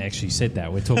realised. We haven't actually said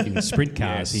that. We're talking sprint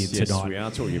cars here tonight. Yes, we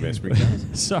are talking about sprint cars.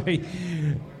 So,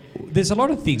 there's a lot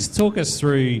of things. Talk us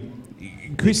through...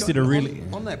 Chris Nick, did a really...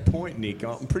 On that point, Nick,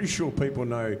 I'm pretty sure people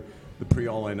know the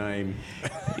Priolo name.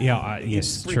 Yeah,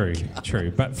 yes, true.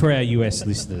 But for our US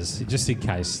listeners, just in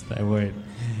case they weren't...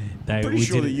 Pretty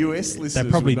sure the US listeners... They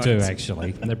probably do,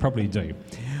 actually. They probably do.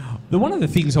 One of the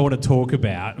things I want to talk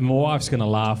about, and my wife's going to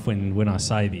laugh when I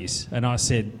say this, and I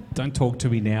said, don't talk to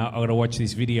me now, I've got to watch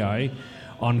this video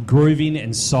on grooving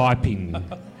and siping.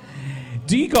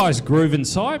 Do you guys groove and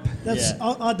sipe?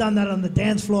 I done that on the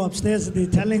dance floor upstairs at the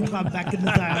Italian club back in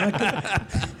the day, I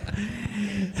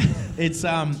reckon. It's,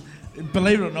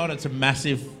 believe it or not, it's a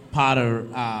massive part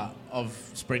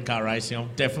of sprint car racing. I'm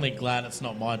definitely glad it's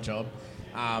not my job.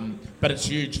 But it's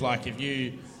huge.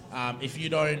 If you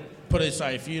don't... Put it this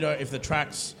way, if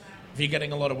you're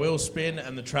getting a lot of wheel spin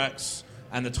and the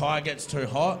tyre gets too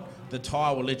hot, the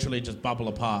tyre will literally just bubble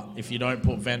apart if you don't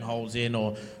put vent holes in,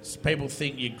 or people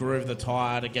think you groove the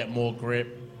tyre to get more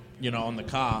grip, on the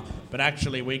car. But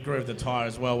actually we groove the tyre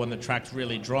as well when the track's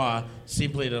really dry,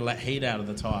 simply to let heat out of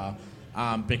the tyre.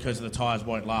 because the tyres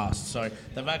won't last. So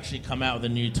they've actually come out with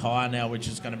a new tyre now, which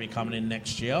is going to be coming in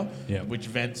next year, which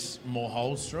vents more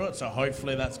holes through it. So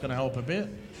hopefully that's going to help a bit.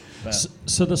 But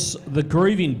So the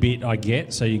grooving bit I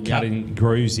get, so you're cutting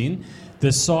grooves in. The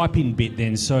siping bit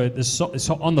then, so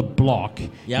so on the block,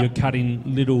 you're cutting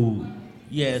little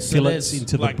fillets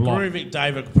into the block. Grooving,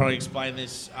 David could probably explain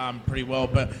this pretty well,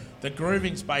 but the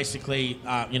grooving's basically,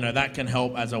 that can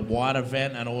help as a wider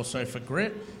vent and also for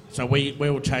grip. So we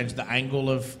will change the angle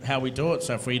of how we do it.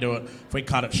 So if we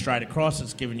cut it straight across,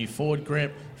 it's giving you forward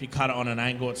grip. If you cut it on an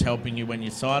angle, it's helping you when you're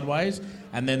sideways.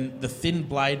 And then the thin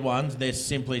blade ones, they're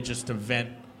simply just to vent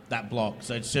that block.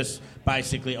 So it's just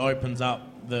basically opens up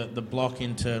the block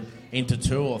into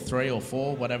 2 or 3 or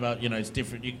 4, whatever, it's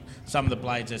different. Some of the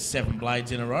blades, there's 7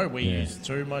 blades in a row. We use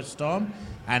 2 most of the time,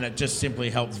 and it just simply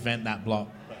helps vent that block.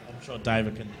 But I'm sure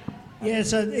David can... Yeah,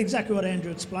 so exactly what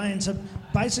Andrew explained. So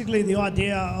basically the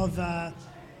idea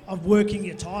of working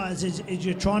your tyres is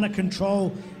you're trying to control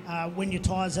when your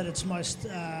tyre's at its most...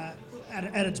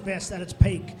 at its best, at its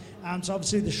peak. So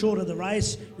obviously the shorter the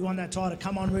race, you want that tyre to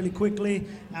come on really quickly.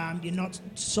 You're not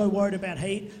so worried about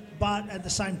heat, but at the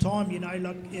same time,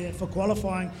 for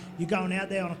qualifying, you're going out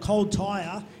there on a cold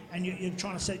tyre and you're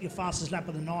trying to set your fastest lap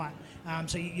of the night.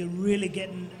 So you're really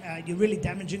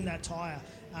damaging that tyre.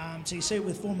 So you see it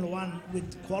with Formula One,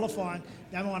 with qualifying,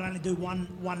 they might only do one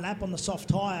lap on the soft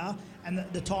tyre and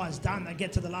the tyre's done. They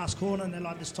get to the last corner and they're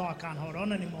like, this tyre can't hold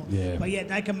on anymore. Yeah. But yet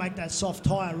they can make that soft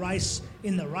tyre race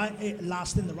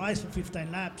last in the race for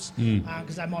 15 laps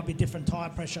because they might be different tyre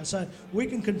pressure. So we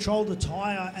can control the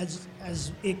tyre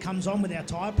as it comes on with our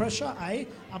tyre pressure,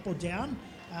 up or down,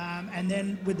 and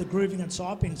then with the grooving and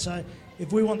siping. So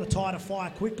if we want the tyre to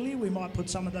fire quickly, we might put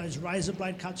some of those razor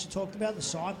blade cuts you talked about, the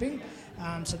siping.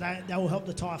 So that will help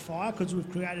the tyre fire because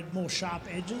we've created more sharp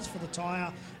edges for the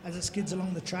tyre as it skids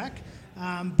along the track.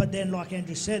 But then, like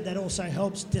Andrew said, that also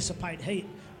helps dissipate heat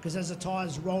because as the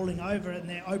tyre's rolling over and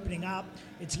they're opening up,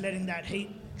 it's letting that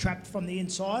heat trapped from the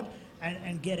inside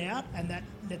and get out, and that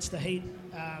lets the heat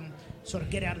sort of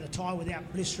get out of the tyre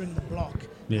without blistering the block.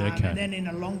 Yeah, okay. And then in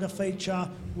a longer feature,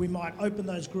 we might open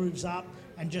those grooves up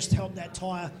and just help that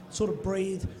tyre sort of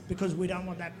breathe because we don't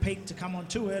want that peak to come on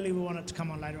too early. We want it to come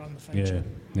on later on in the feature.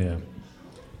 Yeah.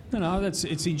 No,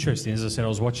 it's interesting. As I said, I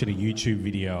was watching a YouTube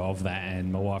video of that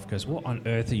and my wife goes, what on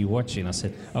earth are you watching? I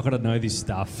said, I've got to know this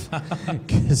stuff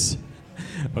because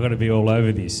I've got to be all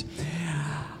over this.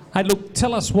 Hey, look,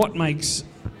 tell us what makes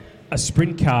a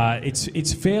sprint car.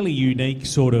 It's fairly unique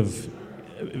sort of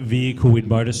vehicle in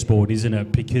motorsport, isn't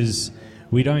it? Because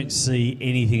we don't see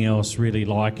anything else really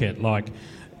like it.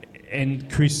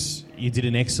 And Chris, you did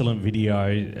an excellent video,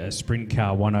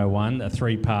 Sprintcar 101, a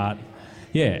 3-part.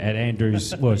 Yeah, at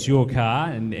Andrew's. Well, it's your car,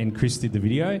 and Chris did the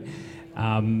video.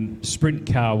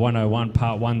 Sprintcar 101,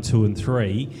 part 1, 2, and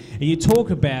 3. And you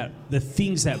talk about the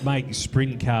things that make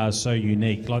sprint cars so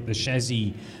unique, like the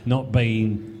chassis not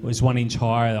being was 1 inch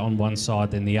higher on one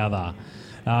side than the other.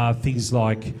 Things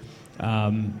like.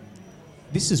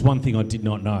 This is one thing I did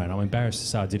not know, and I'm embarrassed to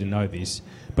say I didn't know this,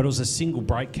 but it was a single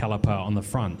brake caliper on the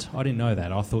front. I didn't know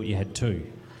that. I thought you had 2.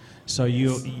 So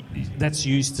that's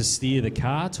used to steer the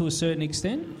car to a certain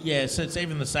extent? Yeah, so it's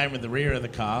even the same with the rear of the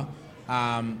car,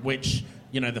 which,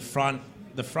 the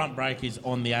front brake is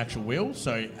on the actual wheel,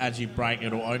 so as you brake,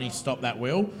 it'll only stop that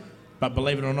wheel. But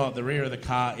believe it or not, the rear of the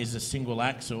car is a single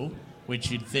axle,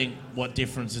 which you'd think, what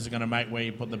difference is it going to make where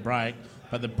you put the brake?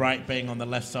 But the brake being on the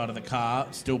left side of the car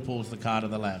still pulls the car to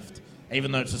the left,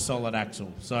 even though it's a solid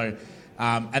axle. So,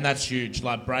 and that's huge.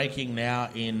 Like braking now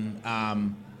in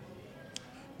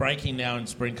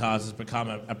sprint cars has become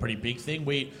a pretty big thing.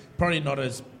 We probably not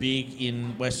as big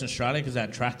in Western Australia because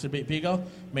that track's a bit bigger.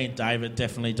 Me and David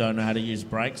definitely don't know how to use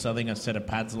brakes. I think a set of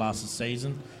pads lasts a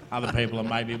season. Other people are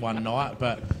maybe one night,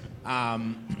 but.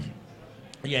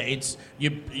 It's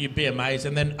you'd be amazed.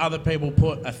 And then other people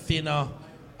put a thinner,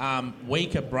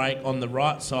 weaker brake on the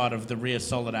right side of the rear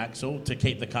solid axle to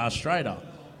keep the car straighter.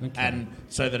 Okay. And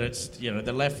so that it's, the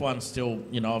left one's still,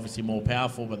 obviously more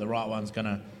powerful, but the right one's going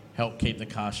to help keep the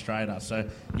car straighter. So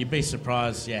you'd be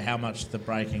surprised, how much the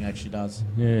braking actually does.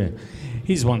 Yeah.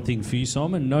 Here's one thing for you,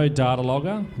 Simon. No data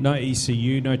logger, no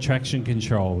ECU, no traction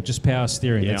control, just power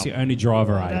steering. Yeah. That's the only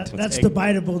driver aid. That's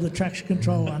debatable, the traction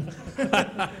control one.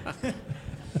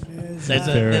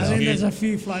 There's a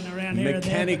few floating around here.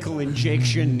 Mechanical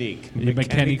injection, Nick.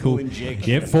 Mechanical injection.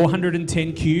 Yeah,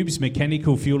 410 cubes,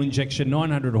 mechanical fuel injection,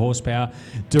 900 horsepower,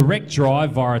 direct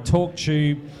drive via a torque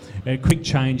tube, a quick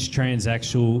change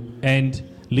transaxle, and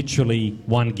literally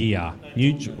 1 gear.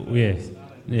 Neutral,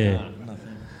 yeah.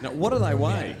 Now, what do they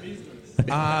weigh?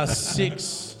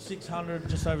 6 600,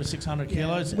 just over 600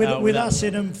 kilos. With us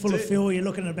in them full of fuel, you're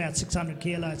looking at about 600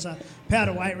 kilos. So power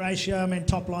to weight ratio,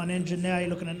 top line engine now, you're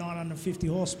looking at 950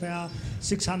 horsepower,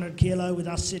 600 kilo with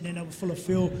us sitting in it full of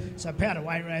fuel. So power to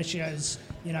weight ratio is,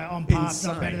 on par,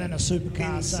 not better than a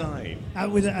supercar. Insane.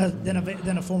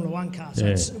 Than a Formula One car. So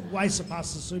it's way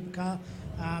surpasses the supercar.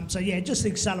 Just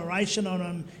the acceleration on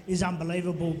them is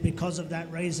unbelievable because of that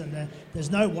reason.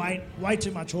 There's no weight, way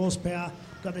too much horsepower,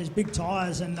 got these big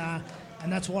tyres, and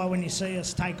that's why when you see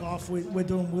us take off, we're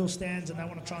doing wheel stands and they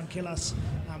want to try and kill us.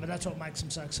 But that's what makes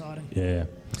them so exciting. Yeah.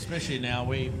 Especially now,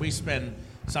 we spend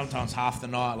sometimes half the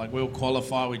night, like we'll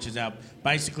qualify, which is our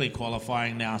basically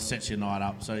qualifying now sets your night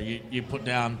up. So you put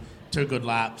down 2 good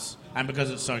laps, and because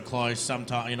it's so close,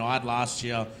 sometimes, I had last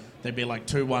year, there'd be like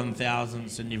 2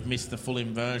 1,000s and you've missed the full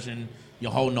inversion,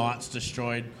 your whole night's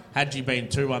destroyed. Had you been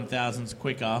 2 1,000s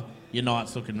quicker, your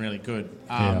night's looking really good.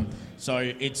 So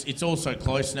it's also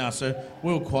close now. So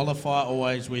we'll qualify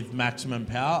always with maximum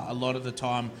power. A lot of the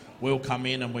time we'll come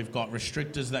in and we've got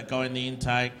restrictors that go in the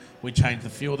intake. We change the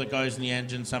fuel that goes in the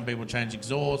engine. Some people change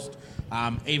exhaust.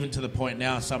 Even to the point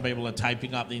now, some people are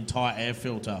taping up the entire air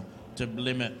filter to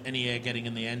limit any air getting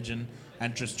in the engine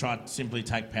and just try to simply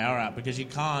take power out, because you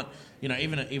can't,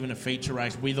 even a feature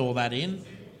race with all that in,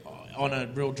 on a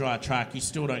real dry track, you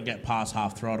still don't get past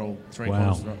half throttle,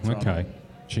 three-quarters throttle. Okay.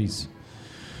 Jeez.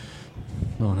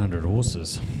 900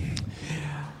 horses.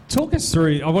 Talk us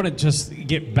through, I want to just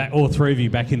get back, all three of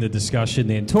you back in the discussion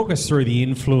then. Talk us through the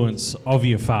influence of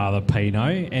your father, Pino,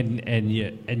 and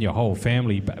your whole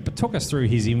family, but talk us through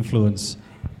his influence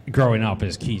growing up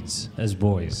as kids, as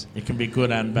boys. It can be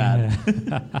good and bad.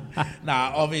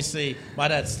 Obviously, my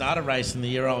dad started racing the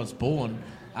year I was born,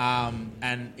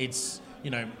 and it's,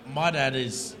 my dad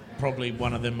is probably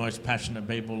one of the most passionate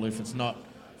people. If it's not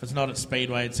at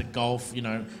Speedway, it's at golf.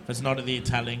 If it's not at the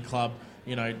Italian club,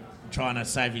 trying to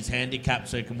save his handicap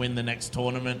so he can win the next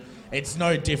tournament. It's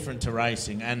no different to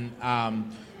racing, and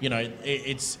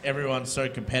it's everyone's so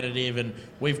competitive, and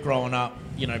we've grown up,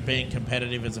 being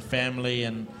competitive as a family,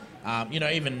 and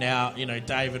even now,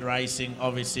 David racing,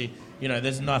 obviously,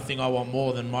 there's nothing I want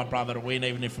more than my brother to win,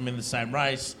 even if I'm in the same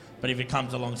race. But if he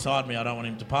comes alongside me, I don't want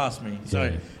him to pass me.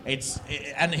 So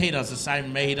and he does the same to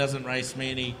me. He doesn't race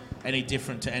me any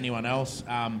different to anyone else.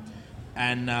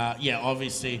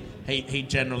 Obviously he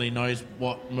generally knows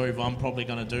what move I'm probably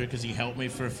going to do, because he helped me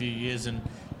for a few years and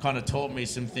kind of taught me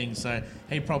some things. So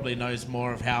he probably knows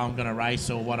more of how I'm going to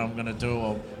race or what I'm going to do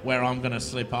or where I'm going to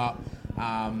slip up.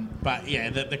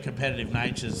 The competitive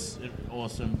nature's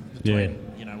awesome between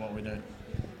what we do.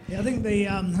 Yeah, I think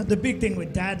the big thing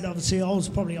with Dad, obviously, I was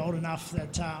probably old enough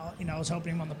that I was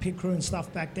helping him on the pit crew and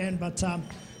stuff back then. But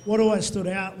what always stood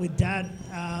out with Dad,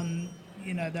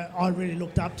 that I really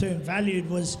looked up to and valued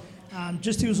was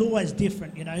he was always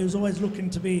different. He was always looking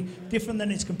to be different than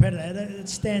his competitor.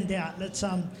 Let's stand out.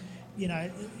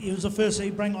 He was the first. He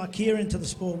brought IKEA into the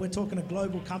sport. We're talking a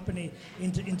global company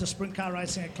into sprint car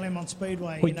racing at Claremont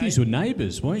Speedway. Well, you were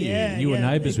neighbours, weren't you? Yeah, you were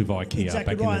neighbours with IKEA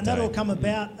exactly back right. in the day. And that all come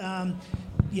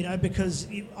about, because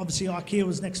obviously IKEA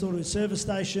was next door to his service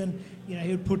station. He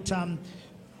would put on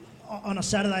a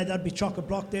Saturday there'd be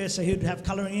chock-a-block there, so he'd have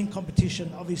colouring in competition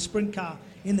of his sprint car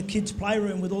in the kids'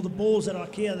 playroom with all the balls at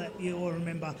IKEA that you all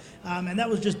remember. And that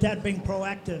was just Dad being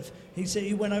proactive.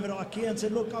 He went over to IKEA and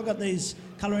said, look, I've got these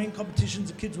colouring in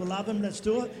competitions, the kids will love them, let's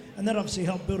do it. And that obviously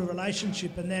helped build a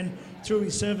relationship. And then through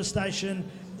his service station,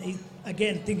 he,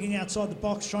 again, thinking outside the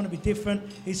box, trying to be different,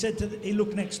 he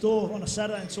looked next door on a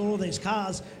Saturday and saw all these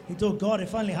cars. He thought, God,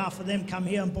 if only half of them come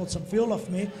here and bought some fuel off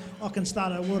me, I can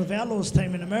start a World of Outlaws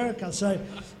team in America. So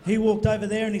he walked over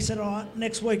there and he said, all right,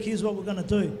 next week, here's what we're going to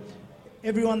do.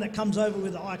 Everyone that comes over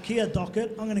with the IKEA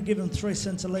docket, I'm going to give them 3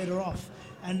 cents a litre off.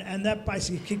 And that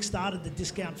basically kick-started the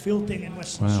discount fuel thing in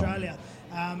Western Australia.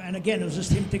 And again, it was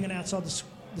just him thinking outside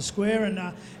the square,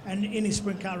 and in his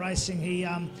sprint car racing,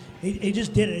 he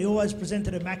just did it. He always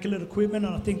presented immaculate equipment,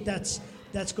 and I think that's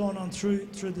gone on through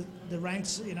the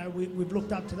ranks. We've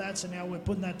looked up to that, so now we're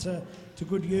putting that to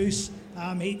good use.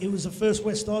 He was the first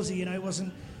West Aussie.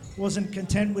 He wasn't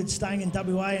content with staying in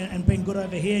WA and being good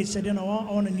over here. He said, I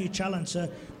want a new challenge.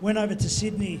 So went over to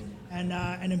Sydney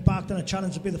and embarked on a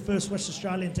challenge to be the first West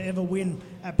Australian to ever win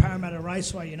at Parramatta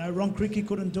Raceway. Ron Cricky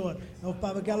couldn't do it. Elf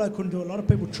Barbagallo couldn't do it. A lot of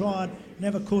people tried,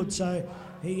 never could. So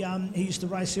he used to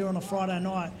race here on a Friday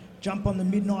night, jump on the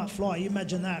midnight flight. You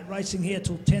imagine that, racing here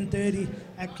till 10:30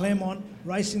 at Claremont,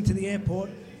 racing to the airport,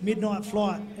 midnight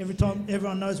flight. Every time,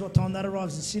 everyone knows what time that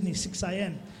arrives in Sydney, 6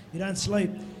 a.m. You don't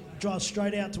sleep. Drive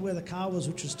straight out to where the car was,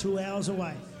 which was 2 hours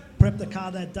away. Prep the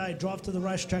car that day, drive to the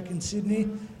racetrack in Sydney,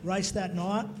 race that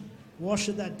night, wash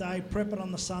it that day, prep it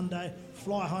on the Sunday,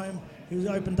 fly home, he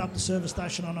opened up the service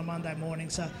station on a Monday morning.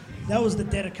 So that was the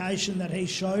dedication that he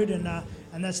showed, and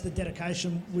that's the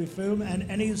dedication we feel.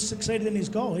 And he succeeded in his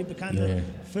goal. He became the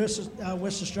first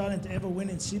West Australian to ever win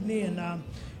in Sydney, and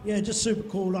just super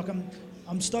cool. Like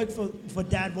I'm stoked for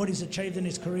Dad, what he's achieved in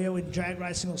his career with drag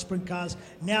racing or sprint cars.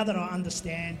 Now that I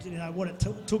understand, what it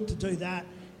took to do that,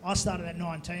 I started at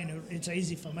 19. It's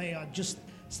easy for me. I just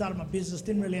started my business,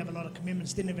 didn't really have a lot of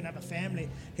commitments, didn't even have a family.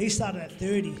 He started at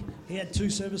 30. He had 2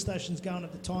 service stations going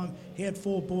at the time. He had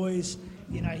 4 boys.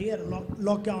 He had a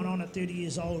lot going on at 30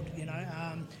 years old,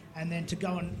 and then to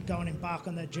go and embark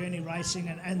on that journey racing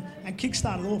and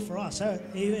kickstart it all for us. So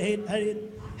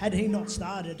had he not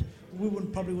started, we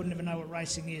probably wouldn't even know what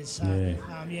racing is. So,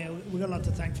 we got a lot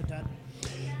to thank for Dad.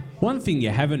 One thing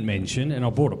you haven't mentioned, and I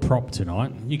bought a prop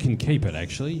tonight. You can keep it,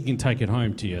 actually. You can take it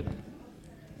home to your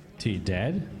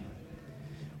dad.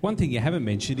 One thing you haven't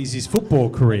mentioned is his football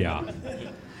career.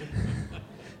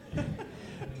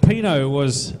 Pino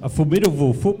was a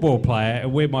formidable football player,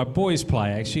 where my boys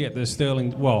play, actually, at the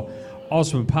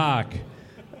Osborne Park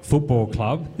Football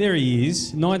Club. There he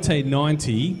is,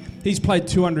 1990. He's played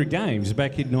 200 games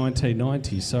back in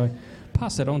 1990, so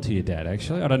pass that on to your dad,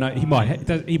 actually. I don't know, he might have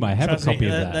a copy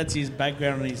of that. That's his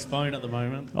background on his phone at the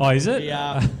moment. Oh, is it?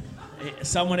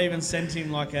 Someone even sent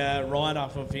him like a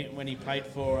write-up of him when he played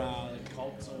for the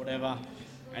Colts or whatever,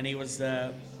 and he was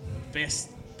the best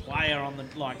player on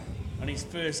his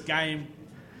first game,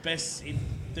 best in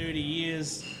 30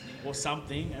 years or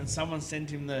something, and someone sent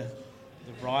him the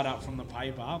write-up from the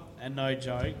paper, and no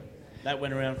joke, that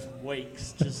went around for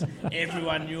weeks. Just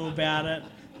everyone knew about it.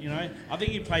 I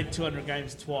think he played 200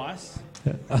 games twice.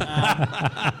 Because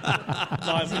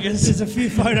There's a few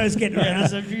photos getting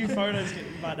around.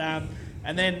 But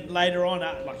and then later on,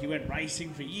 he went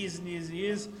racing for years and years and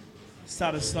years.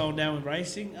 Started slowing down with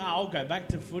racing. I'll go back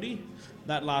to footy.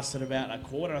 That lasted about a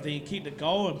quarter. I think he kicked a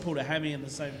goal and pulled a hammy in the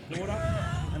same quarter,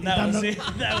 and that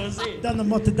was it. Done the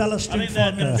Mortadella strip. I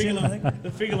think the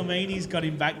Figolaminis got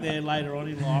him back there later on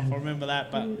in life. I remember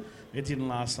that, but it didn't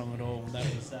last long at all. That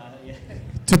was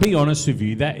To be honest with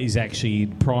you, that is actually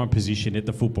in prime position at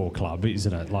the football club,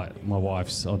 isn't it? Like, my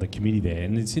wife's on the committee there,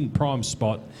 and it's in prime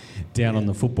spot down on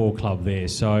the football club there.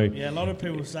 So a lot of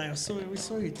people say, we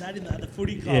saw your dad in the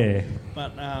footy club. Yeah.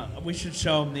 But we should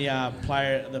show them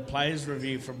the players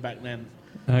review from back then.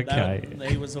 Okay.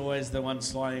 He was always the one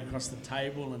sliding across the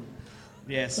table, and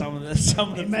some of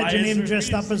the Imagine him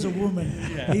dressed reviews. up as a woman.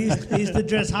 Yeah. He's the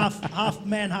dress half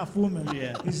man, half woman.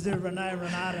 Yeah. He's the Renee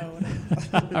Renato.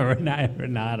 Renee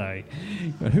Renato.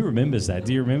 Who remembers that?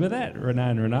 Do you remember that?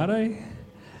 Renee and Renato?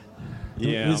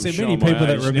 Yeah, There's I'm there many sure my people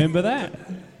that age. remember that.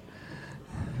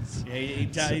 Yeah,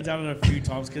 he done it a few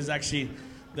times, because actually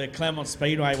the Claremont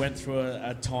Speedway went through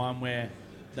a time where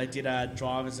they did a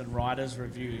drivers and riders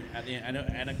review at the end,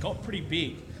 and it got pretty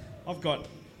big. I've got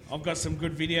some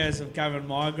good videos of Gavin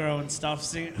Migro and stuff,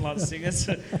 singers,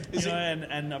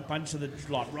 and a bunch of the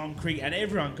Ron Creek, and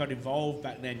everyone got involved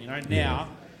back then. Now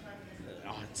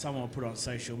someone will put it on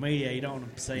social media. You don't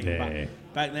want to see it,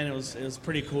 but back then it was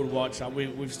pretty cool to watch.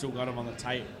 We've still got them on the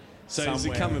tape. So somewhere. is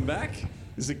it coming back?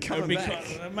 Is it coming back?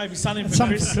 Maybe something for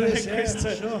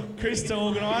Chris to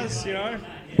organise.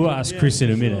 We'll ask Chris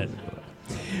in a minute.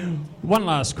 One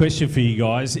last question for you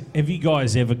guys. Have you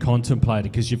guys ever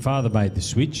contemplated, because your father made the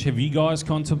switch, have you guys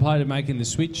contemplated making the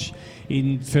switch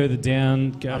in further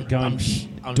down, going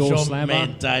I'm door sure slammer? me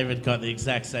and David got the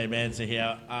exact same answer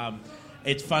here.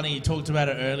 It's funny, you talked about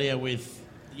it earlier with,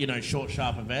 short,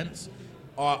 sharp events.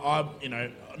 I'm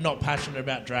not passionate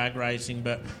about drag racing,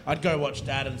 but I'd go watch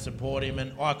Dad and support him,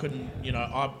 and I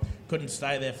couldn't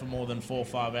stay there for more than 4 or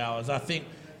 5 hours. I think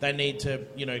they need to,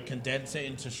 condense it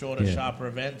into shorter, sharper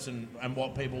events and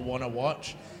what people want to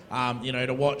watch.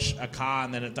 To watch a car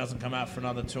and then it doesn't come out for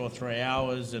another 2 or 3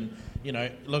 hours, and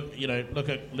look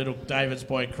at little David's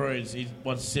boy Cruz. He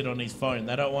wants to sit on his phone.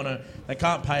 They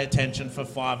can't pay attention for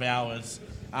 5 hours.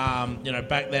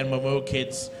 Back then when we were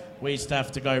kids, we used to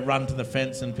have to go run to the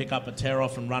fence and pick up a tear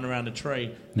off and run around a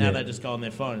tree. Now they just go on their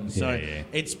phones. So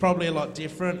it's probably a lot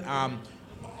different.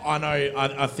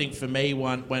 I think for me,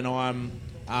 when I'm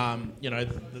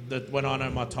when I know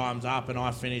my time's up and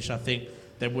I finish, I think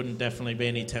there wouldn't definitely be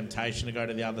any temptation to go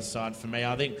to the other side for me.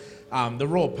 I think the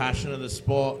raw passion of the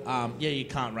sport, you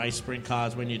can't race sprint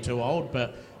cars when you're too old,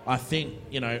 but I think,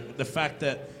 the fact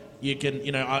that you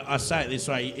can, I say it this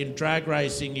way, in drag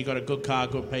racing, you got a good car,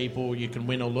 good people, you can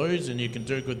win or lose, and you can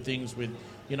do good things with,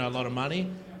 a lot of money.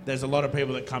 There's a lot of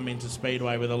people that come into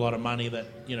Speedway with a lot of money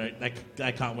that,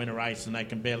 they can't win a race and they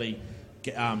can barely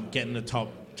get in the top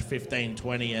 15,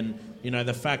 20, and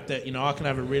the fact that I can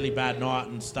have a really bad night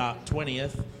and start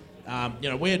 20th,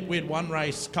 we had one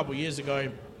race a couple of years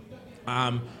ago.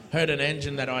 Heard an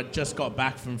engine that I just got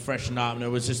back from freshened up, and it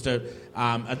was just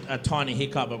a tiny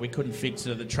hiccup, but we couldn't fix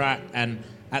it at the track. And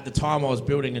at the time, I was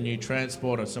building a new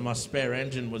transporter, so my spare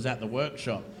engine was at the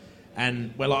workshop.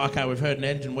 And we're like, okay, we've heard an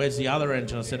engine. Where's the other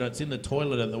engine? I said, it's in the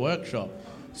toilet at the workshop.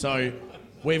 So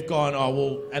we've gone,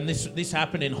 and this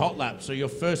happened in hot laps. So your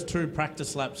first 2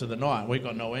 practice laps of the night, we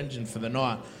got no engine for the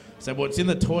night. So it's in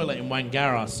the toilet in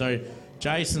Wangara. So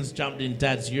Jason's jumped in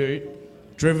Dad's ute,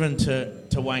 driven to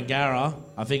Wangara.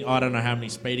 I don't know how many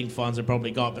speeding fines I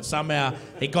probably got, but somehow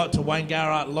he got to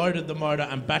Wangara, loaded the motor,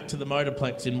 and back to the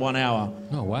Motorplex in 1 hour.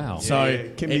 Oh, wow. So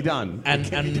can be done. And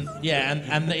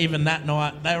even that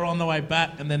night, they were on the way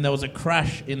back, and then there was a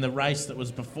crash in the race that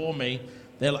was before me,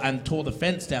 and tore the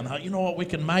fence down. Like, you know what, we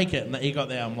can make it. And he got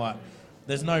there, I'm like,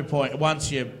 there's no point.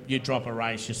 Once you drop a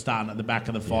race, you're starting at the back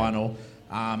of the final.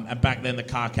 And back then the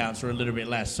car counts were a little bit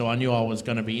less, so I knew I was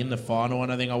going to be in the final,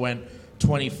 and I think I went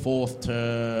 24th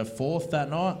to 4th that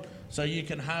night. So you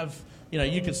can have,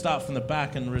 you can start from the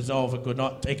back and resolve a good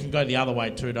night. It can go the other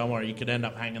way too, don't worry. You could end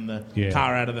up hanging the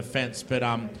car out of the fence. But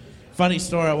funny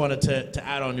story I wanted to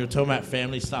add on. You were talking about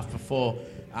family stuff before,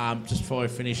 just before we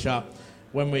finish up.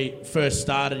 When we first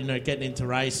started, getting into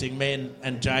racing, me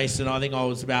and Jason, I think I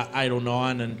was about 8 or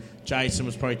 9 and Jason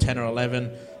was probably 10 or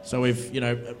 11. So we've,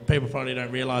 people probably don't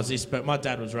realise this, but my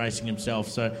dad was racing himself.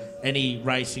 So any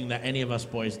racing that any of us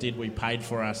boys did, we paid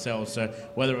for ourselves. So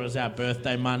whether it was our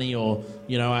birthday money or,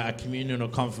 our communion or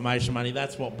confirmation money,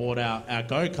 that's what bought our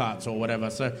go-karts or whatever.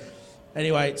 So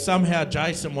anyway, somehow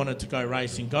Jason wanted to go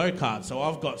racing go-karts. So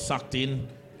I've got sucked in.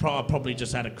 I probably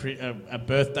just had a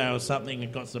birthday or something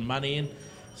and got some money in.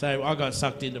 So I got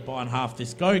sucked into buying half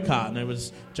this go-kart. And it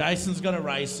was, Jason's going to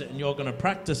race it and you're going to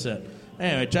practice it.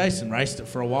 Anyway, Jason raced it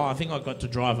for a while. I think I got to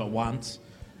drive it once.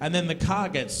 And then the car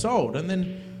gets sold. And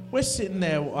then we're sitting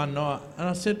there one night, and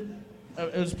I said,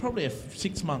 it was probably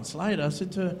 6 months later, I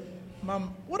said to her,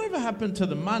 Mum, whatever happened to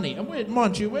the money? And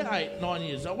mind you, we're 8, 9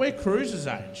 years old. We're cruisers'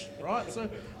 age, right? So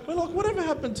we're like, whatever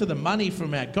happened to the money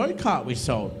from our go-kart we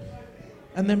sold?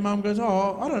 And then Mum goes,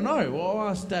 I don't know. Well, I'll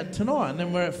ask Dad tonight. And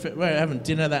then we're having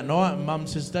dinner that night, and Mum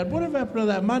says, Dad, whatever happened to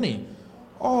that money?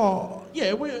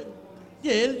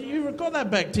 Yeah, you got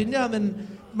that back, didn't you? And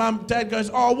then Dad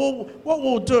goes, well, what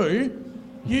we'll do,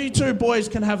 you 2 boys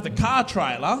can have the car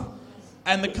trailer,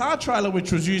 and the car trailer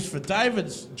which was used for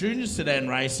David's junior sedan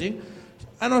racing.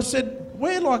 And I said,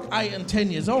 we're like 8 and 10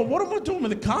 years old. What am I doing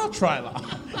with a car trailer?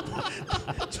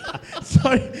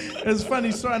 So it was a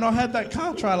funny story. And I had that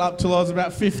car trailer up till I was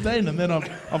about 15, and then I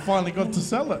finally got to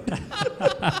sell it.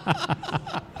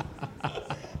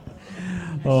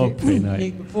 Oh, Pino.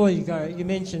 Nick, before you go, you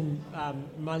mentioned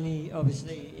money,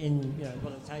 obviously, in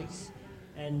what it takes.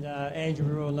 And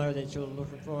Andrew, we all know that you're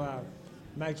looking for a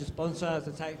major sponsor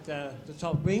to take the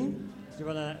top wing. Do you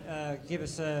want to give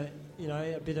us a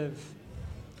bit of,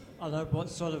 I don't know,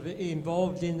 what's sort of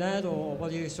involved in that, or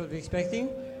what are you sort of expecting?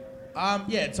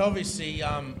 It's obviously,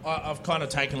 I've kind of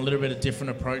taken a little bit of different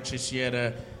approach this year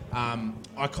to,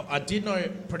 I did know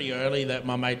pretty early that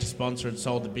my major sponsor had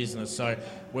sold the business, so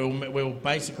we were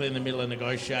basically in the middle of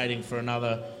negotiating for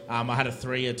another. I had a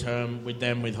 3-year term with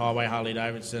them with Highway Harley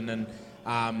Davidson, and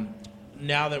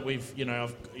now that we've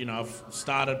I've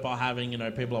started by having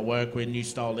people I work with, New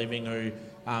Style Living, who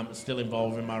still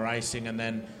involved in my racing, and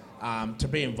then to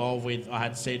be involved with, I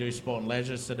had Sea-Doo Sport and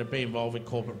Leisure, so to be involved with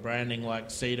corporate branding like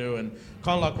Sea-Doo, and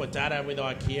kind of like what Dad had with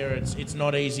IKEA, it's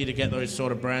not easy to get those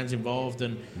sort of brands involved,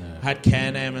 and had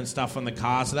Can-Am and stuff on the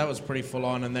car, so that was pretty full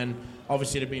on. And then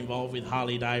obviously to be involved with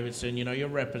Harley Davidson, you're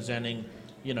representing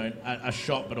a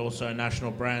shop but also a national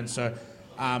brand. So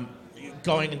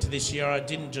going into this year, I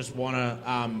didn't just want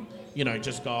to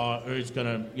just go, who's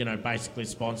going to basically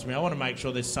sponsor me. I want to make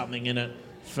sure there's something in it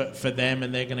for them,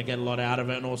 and they're going to get a lot out of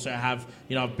it, and also have,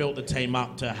 I've built the team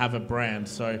up to have a brand.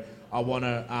 So I want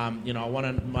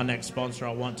to, my next sponsor,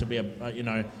 I want to be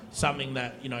something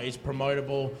that, is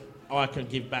promotable. I can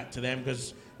give back to them,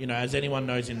 because, as anyone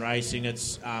knows in racing,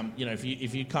 it's,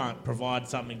 if you can't provide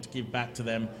something to give back to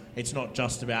them, it's not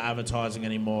just about advertising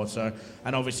anymore. So,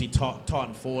 and obviously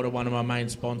Titan Ford are one of my main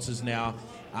sponsors now.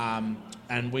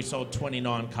 And we sold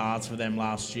 29 cars for them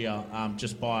last year,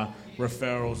 just by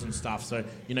referrals and stuff. So,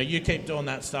 you keep doing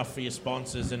that stuff for your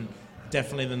sponsors, and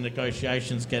definitely the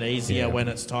negotiations get easier when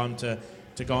it's time to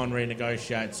go and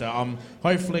renegotiate. So I'm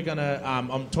hopefully going to,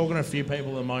 I'm talking to a few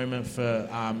people at the moment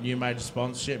for new major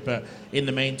sponsorship, but in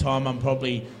the meantime, I'm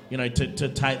probably, to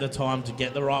take the time to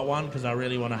get the right one, because I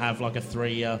really want to have like a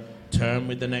 3-year term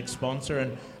with the next sponsor,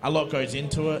 and a lot goes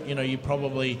into it.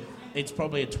 It's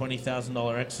probably a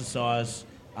 $20,000 exercise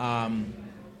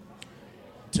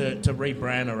to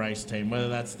rebrand a race team, whether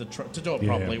that's to do it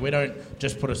properly. We don't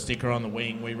just put a sticker on the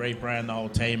wing. We rebrand the whole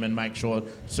team and make sure it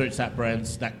suits that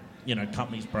brand's, that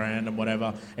company's brand and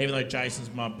whatever. Even though Jason's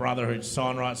my brother who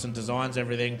sign writes and designs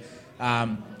everything,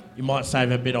 you might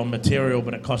save a bit on material,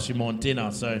 but it costs you more on dinner,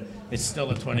 so it's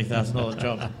still a $20,000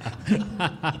 job.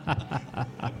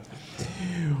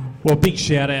 Well, big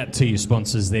shout out to your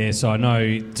sponsors there. So I know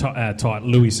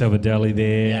Louis Salvadelli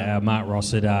there, Mark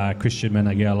Rossett, Christian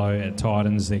Menegello at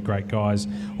Titans, they're great guys.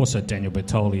 Also Daniel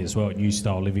Bertoli as well at New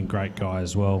Style Living, great guy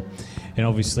as well. And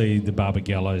obviously the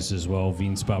Barbagellos as well,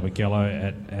 Vince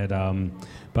Barbagello at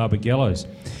Barbagellos.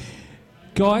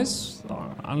 Guys,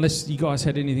 unless you guys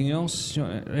had anything else,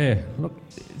 look,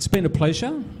 it's been a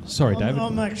pleasure. Sorry, David.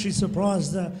 I'm actually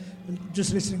surprised.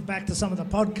 Just listening back to some of the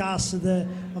podcasts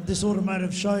of this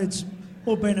automotive show, it's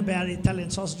all been about Italian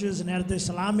sausages and how to do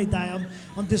salami day.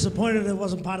 I'm disappointed it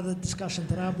wasn't part of the discussion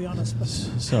today, I'll be honest. But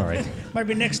sorry.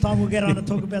 Maybe next time we'll get on and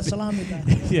talk about salami day.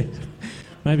 Yeah.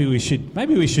 Maybe we should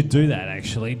do that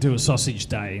actually. Do a sausage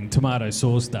day and tomato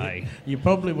sauce day. You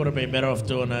probably would have been better off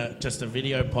doing just a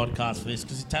video podcast for this,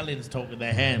 because Italians talk with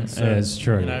their hands. So, that's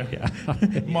true.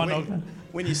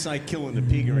 When you say killing the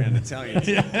pig around Italians.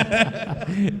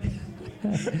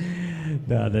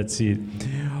 No, that's it.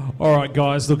 All right,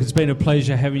 guys. Look, it's been a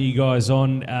pleasure having you guys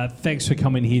on. Thanks for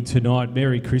coming here tonight.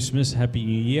 Merry Christmas, Happy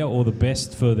New Year. All the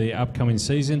best for the upcoming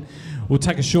season. We'll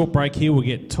take a short break here. We'll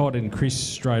get Todd and Chris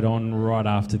straight on right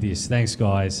after this. Thanks,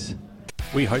 guys.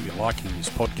 We hope you're liking this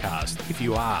podcast. If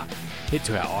you are, head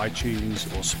to our iTunes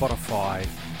or Spotify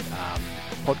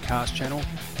podcast channel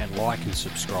and like and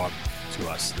subscribe to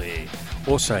us there.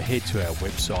 Also, head to our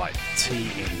website,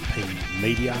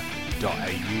 tnpmedia.au.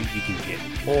 You can get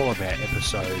all of our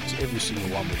episodes, every single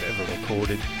one we've ever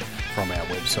recorded, from our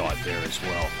website there as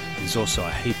well. There's also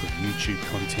a heap of YouTube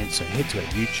content, so head to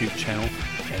our YouTube channel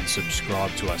and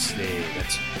subscribe to us there.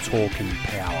 That's Talk and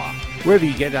Power. Wherever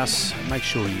you get us, make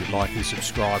sure you like and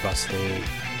subscribe us there.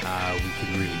 We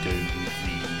can really do with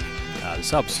the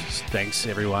subs. Thanks,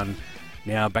 everyone.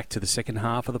 Now back to the second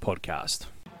half of the podcast.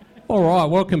 All right,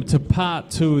 welcome to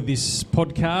part 2 of this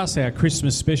podcast, our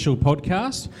Christmas special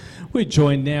podcast. We're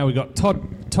joined now, we've got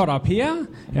Todd up here,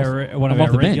 one of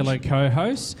our regular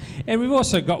co-hosts. And we've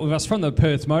also got with us from the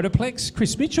Perth Motorplex,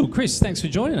 Chris Mitchell. Chris, thanks for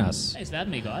joining us. Thanks for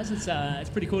having me, guys. It's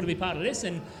pretty cool to be part of this.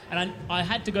 And I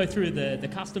had to go through the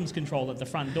customs control at the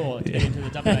front door to get into the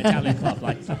WA Italian Club.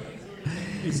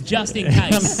 It's just in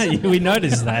case. We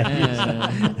noticed that.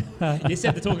 You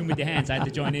said the talking with your hands, I had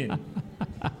to join in.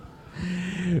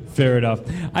 Fair enough.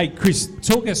 Hey, Chris,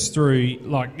 talk us through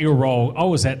your role. I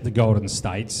was at the Golden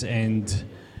States, and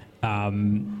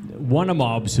one of my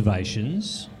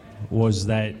observations was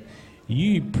that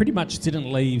you pretty much didn't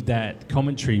leave that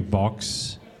commentary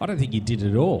box. I don't think you did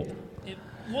at all. It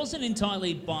wasn't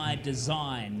entirely by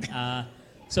design.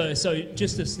 So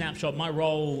just a snapshot, my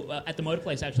role at the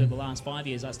Motorplex, actually, the last 5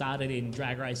 years, I started in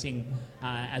drag racing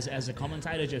as a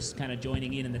commentator, just kind of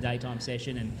joining in the daytime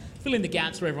session and filling the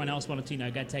gaps where everyone else wanted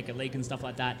to, go take a leak and stuff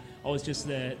like that. I was just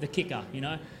the kicker,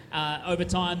 Over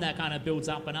time, that kind of builds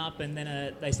up, and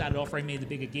then they started offering me the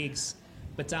bigger gigs.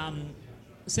 But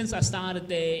since I started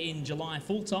there in July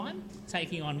full-time,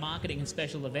 taking on marketing and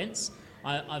special events,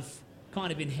 I've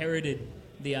kind of inherited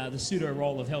the pseudo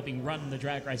role of helping run the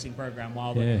drag racing program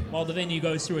while the venue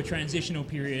goes through a transitional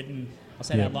period, and I'll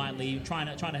say that lightly, trying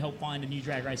to help find a new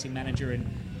drag racing manager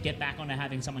and get back onto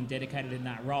having someone dedicated in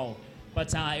that role.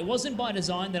 But it wasn't by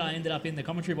design that I ended up in the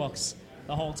commentary box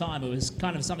the whole time. It was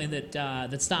kind of something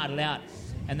that started out,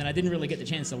 and then I didn't really get the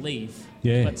chance to leave.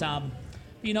 Yeah. But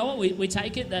you know what? We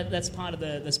take it. That's part of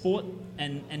the sport,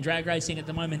 and drag racing at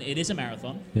the moment, it is a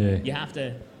marathon. Yeah. You have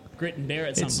to grit and bear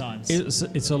it sometimes.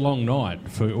 It's a long night,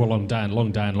 long day and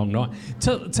long night.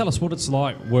 Tell us what it's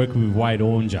like working with Wade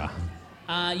Oranger.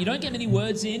 You don't get many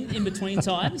words in between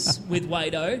times with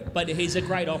Wade-O, but he's a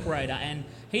great operator, and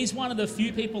he's one of the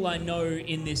few people I know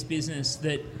in this business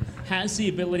that has the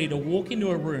ability to walk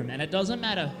into a room, and it doesn't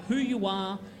matter who you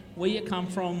are, where you come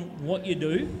from, what you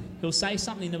do, he'll say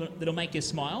something that'll make you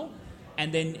smile,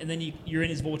 and then you're in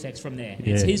his vortex from there.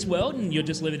 Yeah. It's his world, and you're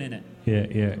just living in it.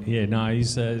 Yeah. No,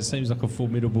 he's seems like a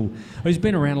formidable. He's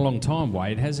been around a long time,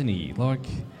 Wade, hasn't he?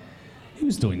 He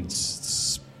was doing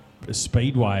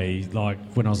Speedway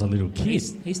when I was a little kid.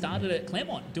 He started at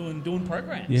Claremont doing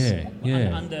programs.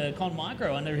 Yeah. Under Con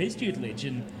Micro, under his tutelage,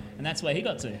 and that's where he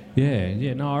got to.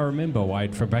 Yeah. No, I remember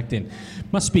Wade from back then.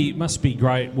 Must be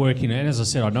great working. And as I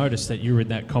said, I noticed that you were in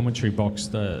that commentary box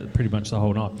pretty much the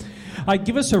whole night.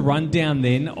 Give us a rundown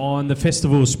then on the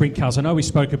Festival of Sprintcars. I know we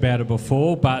spoke about it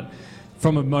before, but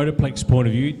from a Motorplex point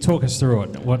of view, talk us through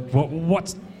it.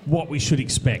 What we should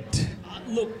expect.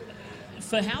 Look,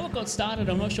 for how it got started,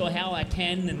 I'm not sure how I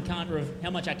can and can't how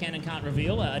much I can and can't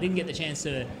reveal. I didn't get the chance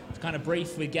to kind of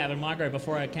brief with Gavin Migro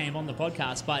before I came on the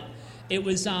podcast, but it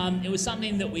was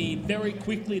something that we very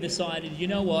quickly decided, you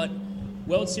know what,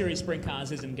 World Series Sprint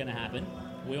Cars isn't going to happen.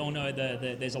 We all know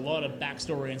there's a lot of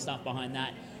backstory and stuff behind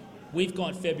that. We've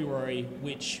got February,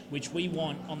 which we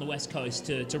want on the West Coast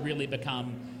to really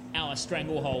become our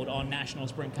stranglehold on national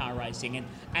sprint car racing.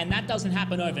 And that doesn't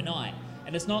happen overnight.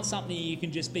 And it's not something you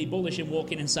can just be bullish and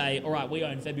walk in and say, all right, we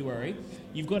own February.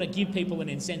 You've got to give people an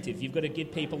incentive. You've got to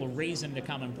give people a reason to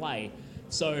come and play.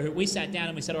 So we sat down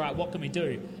and we said, all right, what can we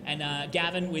do? And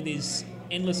Gavin, with his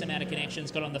endless amount of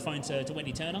connections, got on the phone to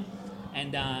Wendy Turner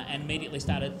and immediately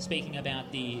started speaking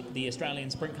about the Australian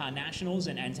Sprint Car Nationals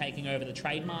and taking over the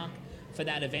trademark for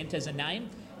that event as a name.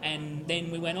 And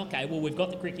then we went, okay, well, we've got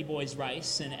the Cricky Boys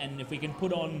race, and if we can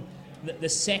put on the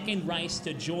second race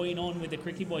to join on with the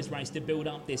Cricky Boys race to build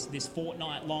up this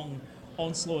fortnight-long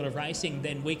onslaught of racing,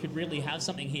 then we could really have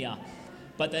something here.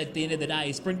 But at the end of the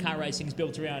day, sprint car racing is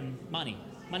built around money.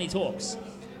 Money talks.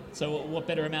 So what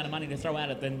better amount of money to throw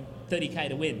at it than $30,000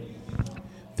 to win?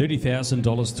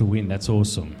 $30,000 to win, that's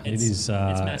awesome. It's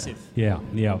massive. Yeah,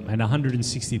 and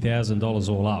 $160,000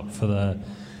 all up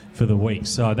for the week.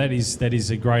 So that is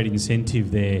a great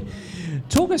incentive there.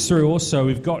 Talk us through also,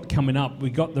 we've got coming up,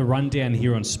 we've got the rundown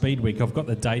here on Speedweek. I've got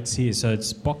the dates here. So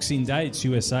it's Boxing Day, it's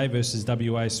USA versus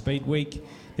WA Speedweek.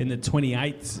 Then the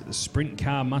 28th, Sprint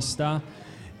Car Muster.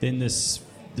 Then the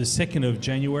 2nd of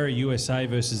January, USA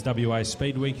versus WA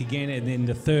Speedweek again. And then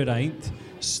the 13th,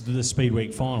 the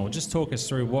Speedweek final. Just talk us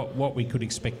through what we could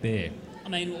expect there. I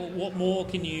mean, what more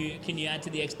can you add to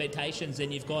the expectations?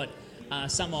 And you've got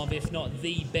some of, if not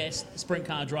the best sprint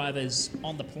car drivers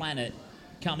on the planet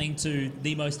coming to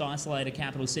the most isolated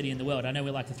capital city in the world. I know we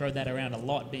like to throw that around a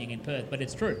lot, being in Perth, but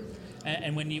it's true.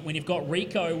 And when you've got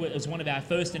Rico as one of our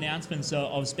first announcements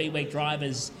of Speedweek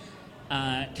drivers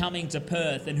coming to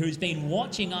Perth, and who's been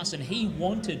watching us, and he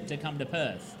wanted to come to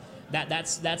Perth.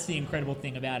 That's the incredible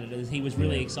thing about it, is he was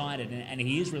really excited, and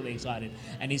he is really excited,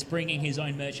 and he's bringing his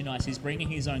own merchandise, he's bringing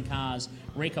his own cars.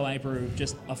 Rico Abreu,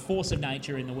 just a force of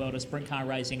nature in the world of sprint car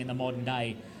racing in the modern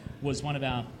day, was one of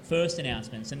our first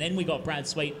announcements. And then we got Brad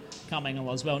Sweet coming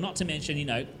along as well, not to mention,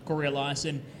 Corey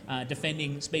Eliasson,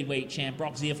 defending Speedweek champ,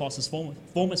 Brock Ziafoss's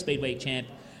former Speedweek champ.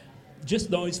 Just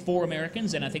those 4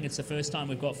 Americans, and I think it's the first time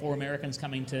we've got 4 Americans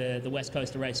coming to the West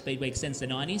Coast to race Speedweek since the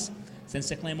 90s, since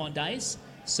the Claremont days.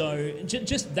 So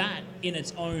just that in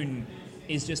its own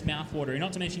is just mouthwatering.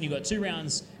 Not to mention you've got 2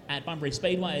 rounds at Bunbury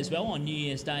Speedway as well on New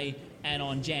Year's Day and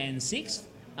on Jan 6th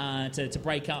to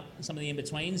break up some of the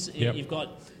in-betweens. Yep. You've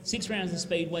got 6 rounds of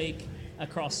Speed Week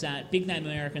across that, big-name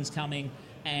Americans coming,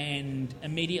 and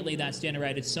immediately that's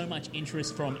generated so much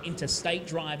interest from interstate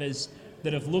drivers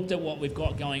that have looked at what we've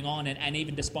got going on, and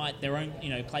even despite their own,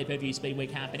 Clay Per-View Speed Week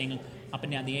happening up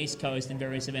and down the East Coast and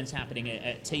various events happening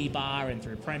at T-Bar and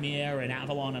through Premier and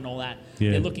Avalon and all that,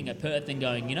 they're looking at Perth and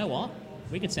going, you know what,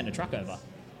 we could send a truck over.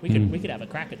 We could have a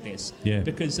crack at this. Yeah.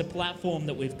 Because the platform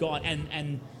that we've got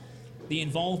and the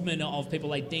involvement of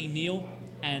people like Dean Neal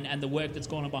and the work that's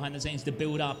gone on behind the scenes to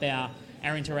build up our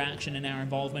interaction and our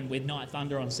involvement with Night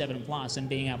Thunder on 7+ and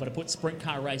being able to put sprint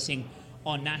car racing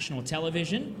on national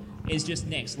television is just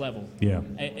next level. Yeah.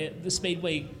 The Speed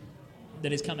Week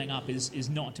that is coming up is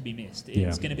not to be missed.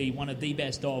 It's going to be one of the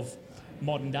best of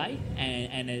modern day,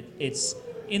 and it's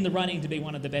in the running to be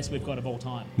one of the best we've got of all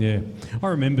time. Yeah, I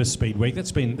remember Speed Week.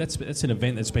 That's an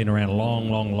event that's been around a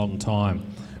long time.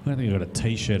 I think I've got a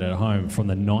T-shirt at home from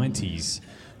the 90s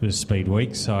with Speed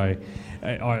Week, so I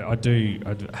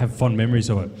have fond memories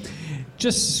of it.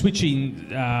 Just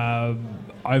switching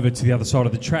over to the other side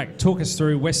of the track, talk us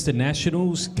through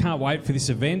Westernationals. Can't wait for this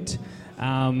event.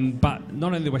 But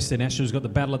not only the Westernationals, got the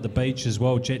Battle at the Beach as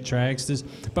well, Jet Dragsters.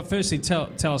 But firstly,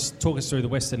 talk us through the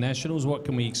Westernationals. What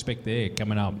can we expect there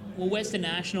coming up? Well,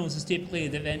 Westernationals is typically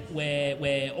the event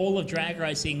where all of drag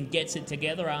racing gets it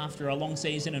together after a long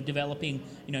season of developing,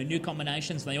 new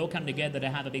combinations. They all come together to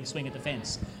have a big swing at the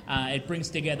fence. It brings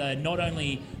together not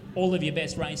only all of your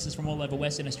best racers from all over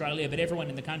Western Australia, but everyone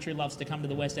in the country loves to come to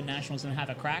the Westernationals and have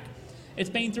a crack. It's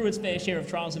been through its fair share of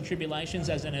trials and tribulations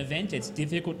as an event. It's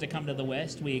difficult to come to the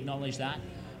West, we acknowledge that.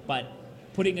 But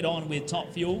putting it on with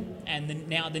Top Fuel and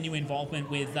now the new involvement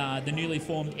with the newly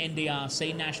formed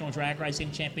NDRC, National Drag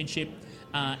Racing Championship,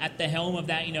 at the helm of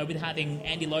that, with having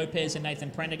Andy Lopez and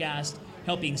Nathan Prendergast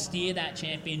helping steer that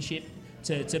championship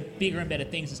to bigger and better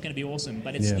things, it's going to be awesome.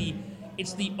 But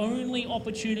it's the only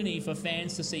opportunity for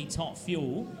fans to see Top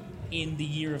Fuel in the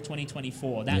year of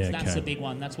 2024. That's the big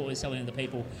one. That's what we're selling to the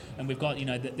people. And we've got,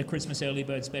 the Christmas early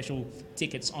bird special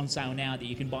tickets on sale now that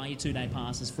you can buy your 2-day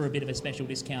passes for a bit of a special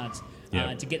discount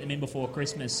to get them in before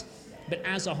Christmas. But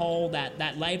as a whole,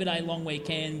 that Labor Day long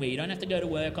weekend where you don't have to go to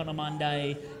work on a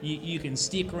Monday, you can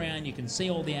stick around, you can see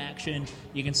all the action,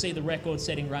 you can see the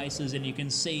record-setting races, and you can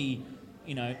see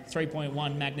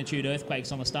 3.1 magnitude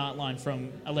earthquakes on the start line from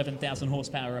 11,000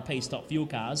 horsepower apiece top fuel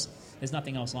cars. There's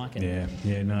nothing else like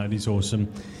it. No, it is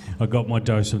awesome. I got my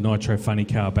dose of Nitro Funny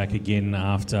Car back again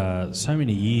after so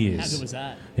many years. How good was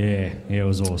that? Yeah, it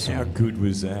was awesome. How good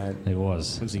was that? It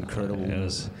was. It was incredible. It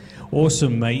was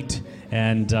awesome, mate.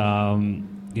 And,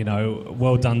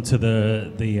 well done to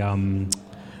the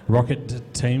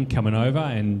Rocket team coming over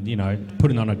and,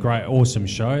 putting on a great, awesome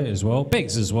show as well.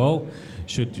 Beggs as well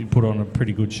should put on a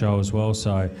pretty good show as well.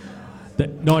 So the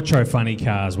Nitro Funny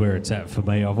Car is where it's at for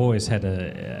me. I've always had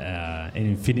an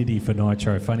infinity for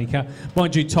Nitro Funny Car.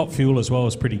 Mind you, Top Fuel as well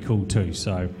is pretty cool too.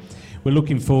 So we're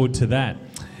looking forward to that.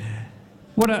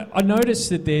 I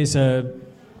noticed that there's a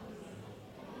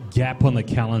gap on the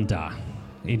calendar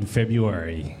in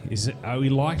February. Are we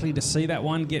likely to see that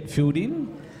one get filled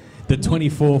in? The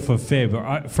 24th of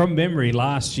Feb. From memory,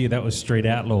 last year that was Street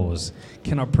Outlaws.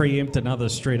 Can I preempt another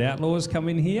Street Outlaws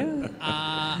coming here?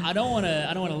 I don't want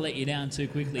to let you down too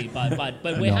quickly, but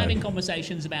we're having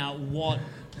conversations about what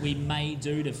we may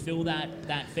do to fill that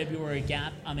February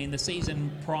gap. I mean, the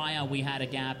season prior we had a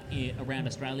gap around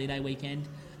Australia Day weekend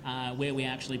where we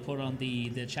actually put on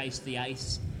the Chase the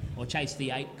Ace or Chase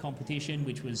the 8 competition,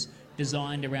 which was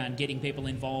designed around getting people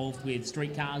involved with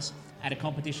street cars at a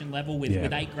competition level with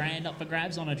 $8,000 up for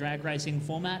grabs on a drag racing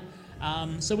format.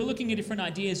 So we're looking at different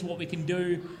ideas, what we can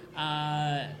do,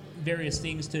 various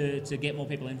things to get more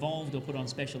people involved or put on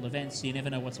special events. You never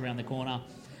know what's around the corner.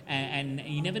 And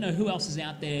you never know who else is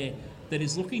out there that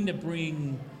is looking to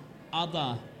bring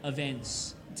other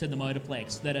events to the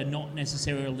Motorplex that are not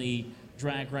necessarily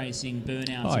drag racing,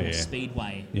 burnouts, or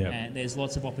Speedway. And there's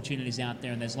lots of opportunities out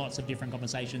there, and there's lots of different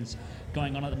conversations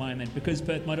going on at the moment. Because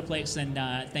Perth Motorplex, and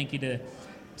thank you to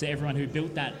everyone who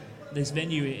built this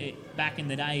venue back in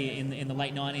the day in the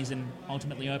late 90s and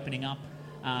ultimately opening up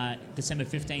December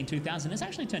 15, 2000. It's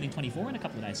actually turning 24 in a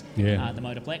couple of days, the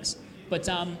Motorplex. But,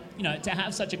 to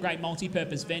have such a great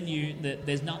multi-purpose venue, that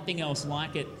there's nothing else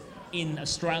like it in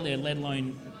Australia, let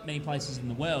alone many places in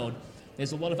the world.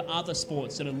 There's a lot of other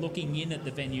sports that are looking in at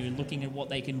the venue and looking at what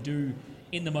they can do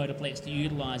in the Motorplex to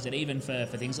utilise it, even for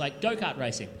things like go-kart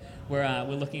racing, where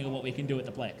we're looking at what we can do at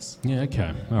the Plex. Yeah,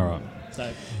 okay. All right.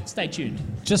 So stay tuned.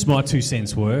 Just my 2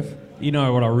 cents worth. You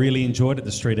know what I really enjoyed at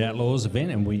the Street Outlaws event,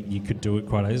 and you could do it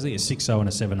quite easily, a 6.0 and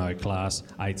a 7.0 class,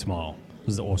 8 mile. It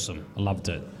was awesome. I loved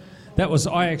it.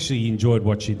 I actually enjoyed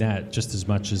watching that just as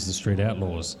much as the Street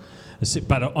Outlaws.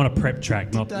 But on a prep track,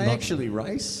 Did they actually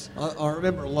race? I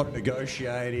remember a lot of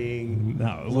negotiating,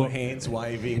 a lot of hands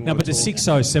waving. No, but the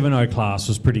 6.0, 7.0 class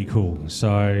was pretty cool. So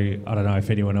I don't know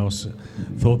if anyone else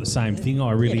thought the same thing.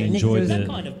 I really enjoyed there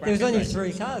was only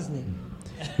 3 cars, Nick.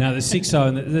 No, the 6.0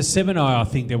 and the 7.0, I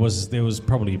think there was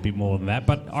probably a bit more than that.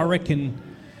 But I reckon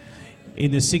in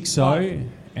the 6.0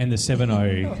 and the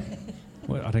 7.0...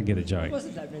 Well, I don't get a joke. There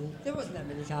wasn't that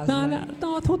many cars.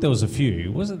 No, I thought there was a few.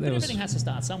 Everything has to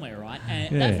start somewhere, right?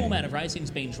 And that format of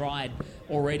racing's been tried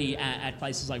already at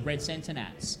places like Red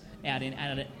Centenats out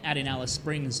in Alice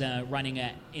Springs, running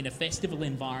in a festival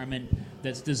environment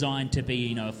that's designed to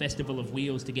be, a festival of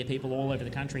wheels to get people all over the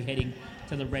country heading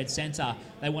to the Red Centre.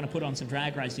 They want to put on some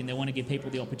drag racing. They want to give people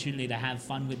the opportunity to have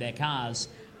fun with their cars.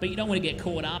 But you don't want to get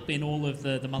caught up in all of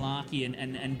the malarkey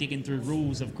and digging through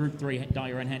rules of Group 3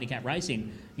 your own handicap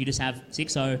racing. You just have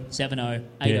 6.0, 7.0,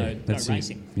 8.0, go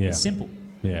racing. Yeah. It's simple.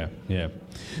 Yeah.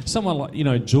 Someone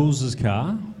like, Jules's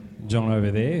car, John over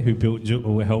there,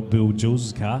 who helped build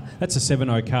Jules's car, that's a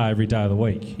 7.0 car every day of the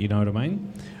week, you know what I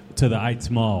mean? To the 8th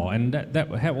mile. And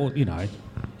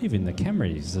even the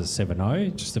Camry's a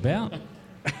 7.0, just about.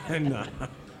 No.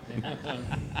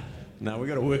 No, we've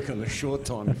got to work on the short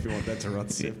time if you want that to run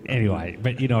simple. Anyway,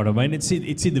 but you know what I mean. It's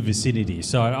in the vicinity.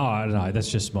 So I don't know.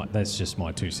 That's just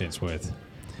my 2 cents worth.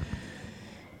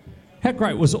 How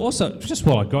great was also, just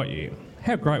while I got you,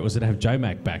 how great was it to have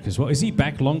J-Mac back as well? Is he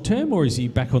back long term or is he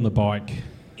back on the bike?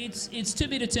 It's to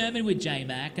be determined with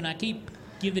J-Mac, and I keep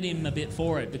giving him a bit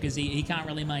for it because he can't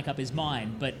really make up his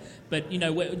mind. But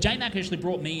J-Mac actually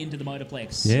brought me into the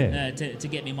Motorplex to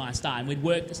get me my start, and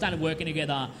we'd started working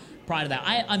together. Prior to that,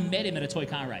 I met him at a toy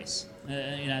car race.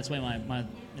 That's where my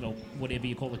whatever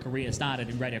you call a career started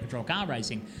in radio control car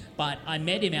racing. But I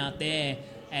met him out there,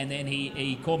 And then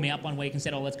he called me up one week and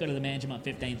said, let's go to the Manjimup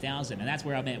 15,000. And that's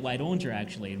where I met Wade Aunger,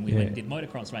 actually, and we went and did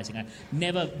motocross racing. I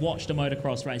never watched a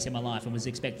motocross race in my life and was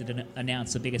expected to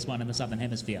announce the biggest one in the Southern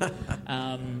Hemisphere.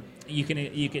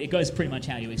 It goes pretty much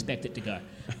how you expect it to go.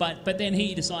 But then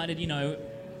he decided,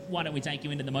 why don't we take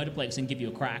you into the Motorplex and give you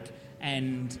a crack?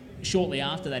 And shortly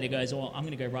after that, he goes, I'm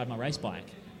going to go ride my race bike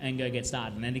and go get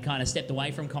started. And then he kind of stepped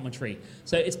away from commentary.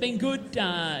 So it's been good.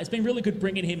 It's been really good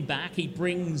bringing him back. He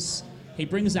brings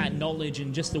that knowledge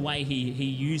and just the way he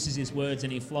uses his words,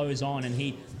 and he flows on, and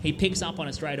he picks up on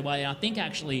it straight away. I think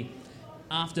actually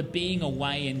after being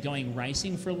away and going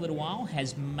racing for a little while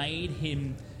has made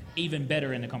him even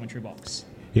better in the commentary box.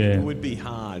 Yeah. It would be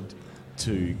hard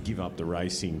to give up the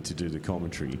racing to do the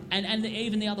commentary. And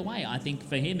even the other way, I think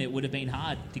for him it would have been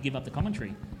hard to give up the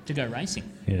commentary to go racing.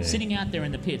 Yeah. Sitting out there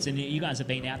in the pits, and you guys have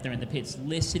been out there in the pits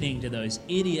listening to those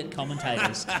idiot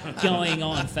commentators going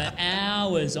on for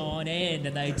hours on end,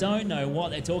 and they don't know what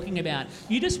they're talking about.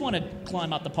 You just want to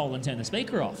climb up the pole and turn the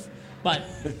speaker off. But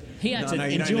he had to endure that.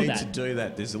 No, you don't need to do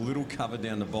that. There's a little cover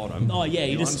down the bottom. Oh, yeah.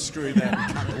 You just unscrew that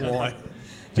and cut the wire.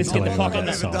 Just get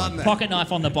the pocket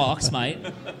knife on the box, mate.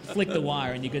 Flick the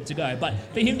wire and you're good to go. But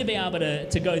for him to be able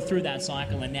to go through that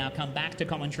cycle and now come back to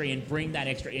commentary and bring that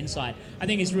extra insight, I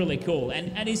think is really cool.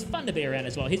 And he's fun to be around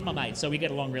as well. He's my mate, so we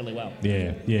get along really well.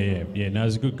 Yeah. No,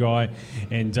 he's a good guy.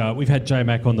 And we've had J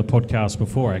Mac on the podcast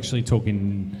before, actually,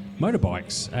 talking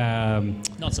motorbikes.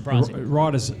 Not surprising.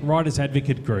 Riders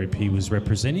Advocate Group he was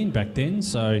representing back then.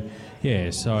 So,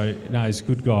 no, he's a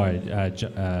good guy,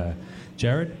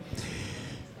 Jared.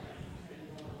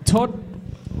 Todd,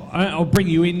 I'll bring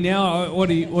you in now. What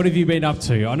have you been up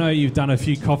to? I know you've done a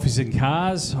few coffees and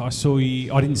cars. I saw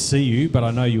you. I didn't see you, but I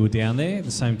know you were down there at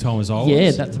the same time as I was.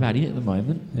 Yeah, that's about it at the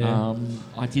moment. Yeah.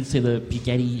 I did see the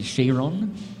Bugatti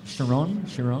Chiron,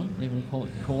 whatever you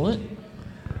call it.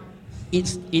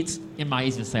 It's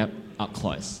amazing to see up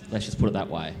close. Let's just put it that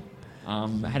way. I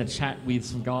had a chat with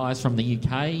some guys from the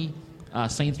UK.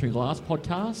 Seen Through Glass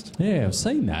podcast. Yeah, I've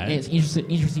seen that. Yeah, it's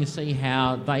interesting to see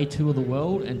how they tour the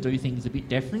world and do things a bit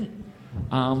different.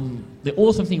 The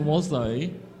awesome thing was, though,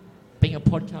 being a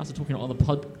podcaster, talking to other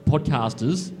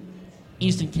podcasters,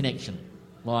 instant connection.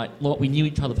 Like we knew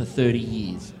each other for 30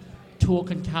 years.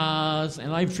 Talking cars,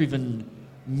 and they've driven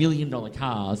 $1 million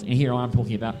cars, and here I am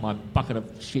talking about my bucket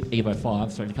of shit Evo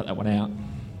 5, sorry to cut that one out,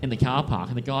 in the car park,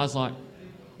 and the guy's like,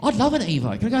 I'd love an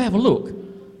Evo, can I go have a look?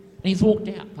 And he's walked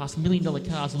out past $1 million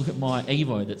cars to look at my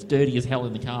Evo that's dirty as hell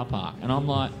in the car park. And I'm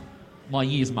like, my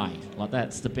year's made. Like,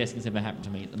 that's the best that's ever happened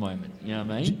to me at the moment. You know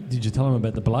what I mean? Did you tell them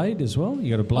about the blade as well? You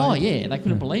got a blade? Oh, yeah. They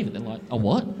couldn't believe it. They're like, oh,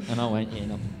 what? And I went,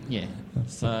 yeah.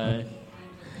 So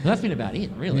that's been about it,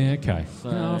 really. Yeah, okay.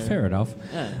 So, no, fair enough.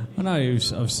 Yeah. I know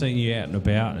I've seen you out and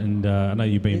about, and I know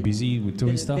you've been busy with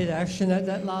doing stuff. Bit of action at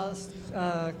that last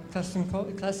classic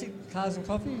Cars and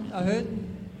Coffee, I heard,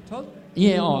 Todd?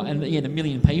 Yeah, and the 1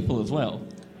 million people as well.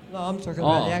 No, I'm talking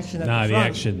about the action at the front. No, the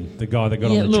action. The guy that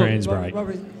got on the trans brake.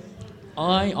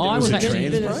 I was actually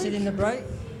sit in the brake.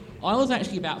 I was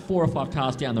actually about 4 or 5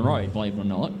 cars down the road, believe it or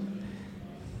not.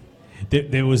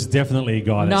 There was definitely a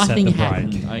guy that Nothing sat the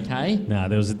happened, brake. Okay. No,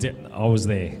 there was I was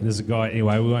there. There's a guy.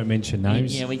 Anyway, we won't mention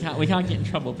names. Yeah, we can't get in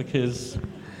trouble because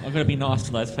I've got to be nice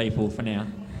to those people for now.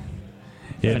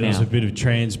 Yeah, there was a bit of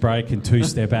trans brake and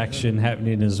 2-step action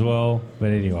happening as well. But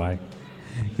anyway.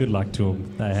 Good luck to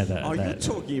them. They had that. You're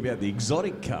talking about the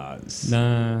exotic cars.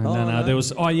 No. There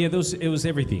was. It was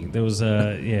everything. There was.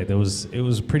 It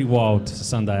was a pretty wild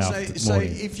Sunday afternoon. So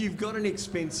if you've got an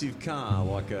expensive car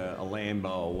like a Lambo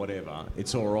or whatever,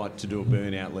 it's all right to do a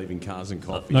burnout leaving Cars and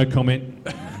Coffee. No comment.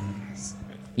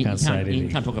 Can't say anything. You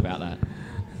can't talk about that.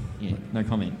 Yeah, no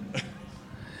comment.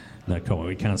 No comment.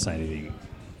 We can't say anything.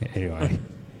 Anyway.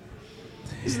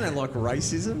 Isn't that like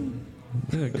racism?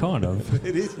 Yeah, kind of.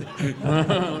 It is.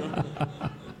 I'm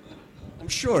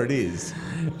sure it is.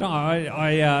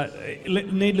 No,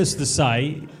 needless to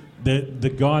say,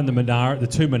 the guy in the Monaro, the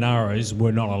 2 Monaros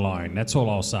were not alone. That's all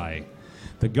I'll say.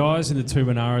 The guys in the 2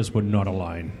 Monaros were not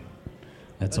alone.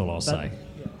 That's all I'll say.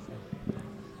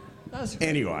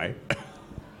 Anyway.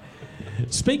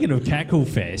 Speaking of Cackle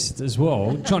Fest as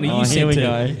well, Johnny, you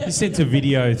sent a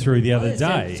video through the other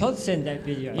day. Todd sent that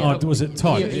video. Oh, was it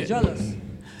Todd? You're jealous.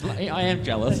 I am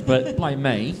jealous, but blame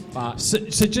me. But so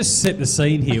just set the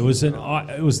scene here. It was the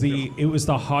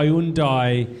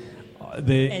Hyundai,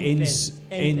 the Enfest.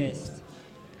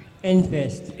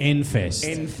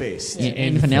 Yeah,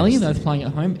 Enfinelli. Those playing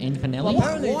at home. Enfinelli. Well,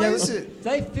 apparently why is it?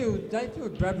 They filled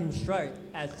Brabham Straight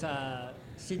at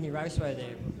Sydney Raceway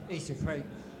there, Eastern Creek,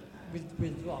 with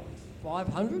what,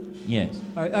 500? Yes.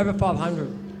 Over 500.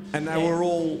 And they were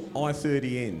all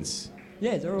I-30Ns.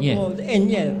 Yeah, they're all, Yeah. Well,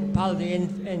 and part of the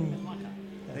N.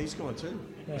 He's gone too.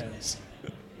 Yeah.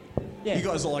 Yeah. You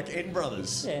guys are like N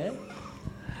brothers. Yeah.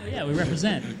 Yeah, we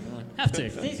represent. Have to.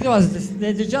 These guys,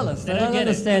 they're jealous. They don't get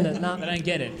understand it. They No. don't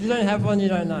get it. If you don't have one, you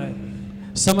don't know.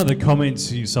 Some of the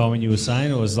comments, Simon, you were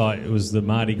saying, it was the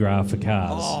Mardi Gras for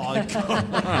cars. Oh,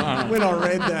 God. When I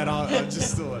read that, I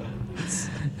just thought...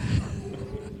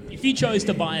 If you chose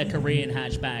to buy a Korean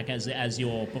hatchback as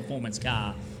your performance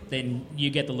car, then you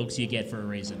get the looks you get for a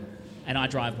reason. And I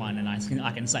drive one, and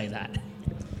I can say that.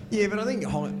 Yeah, but I think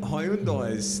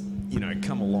Hyundai's,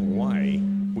 come a long way.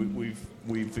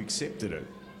 We've accepted it.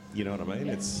 You know what I mean?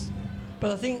 It's...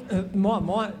 But I think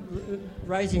my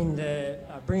raising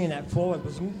bringing that forward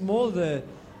was more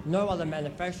no other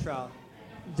manufacturer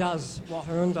does what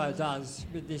Hyundai does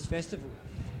with this festival.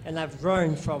 And they've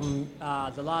grown from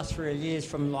the last 3 years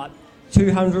from like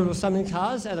 200 or something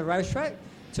cars at a racetrack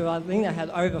to I think they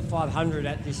had over 500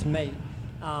 at this meet.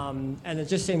 And it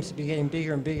just seems to be getting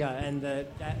bigger and bigger. And that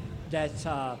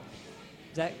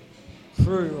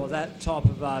crew or that type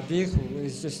of vehicle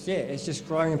is it's just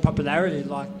growing in popularity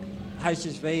like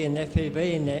HSV and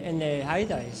FPV in their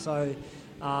heyday. So,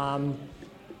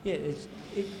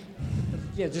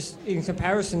 just in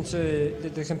comparison to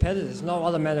the competitors, no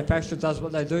other manufacturer does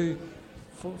what they do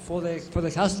for their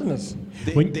customers.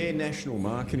 Their national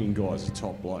marketing guy's a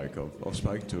top bloke. I've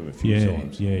spoken to him a few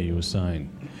times. Yeah, you were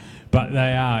saying. But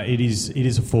they are. It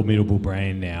is a formidable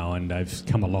brand now, and they've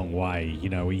come a long way.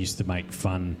 We used to make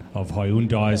fun of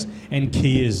Hyundais and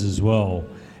Kias as well,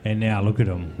 and now look at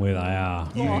them where they are.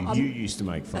 You used to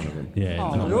make fun of them. Yeah.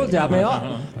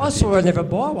 I saw her never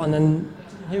buy one, and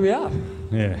here we are.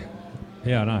 Yeah.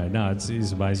 Yeah, I know. No, it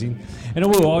is amazing. And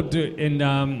I'll do.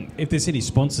 And if there's any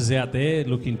sponsors out there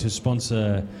looking to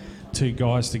sponsor two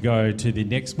guys to go to the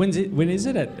next... When is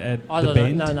it? At the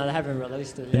Bend? No, they haven't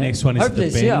released it yet. The next one is Hopefully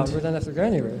the Bend. Hopefully we don't have to go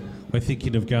anywhere. We're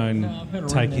thinking of going,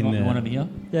 taking one over here.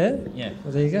 Yeah? Yeah.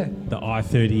 Well, there you go. the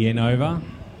I-30N over.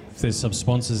 If there's some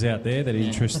sponsors out there that are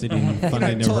interested in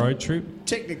funding a road trip.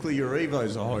 Technically, your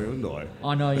Evo's a Hyundai.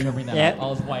 I know you're going to bring that Yeah. up. I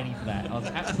was waiting for that. I was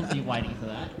absolutely waiting for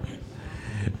that.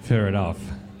 Fair enough.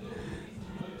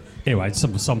 Anyway,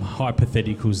 some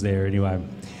hypotheticals there anyway.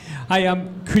 Hey,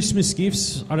 Christmas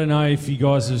gifts. I don't know if you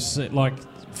guys have,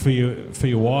 for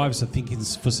your wives, I think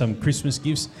it's for some Christmas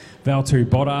gifts. Valtteri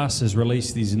Bottas has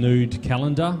released his nude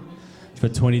calendar for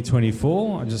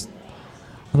 2024. I thought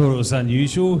it was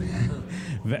unusual.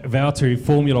 Valtteri,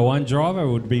 Formula One driver,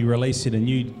 would be releasing a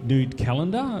nude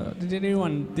calendar. Did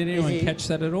anyone catch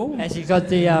that at all? Has he got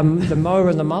the mower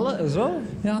and the mullet as well?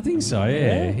 Yeah, I think so.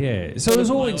 Yeah. So it was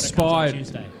all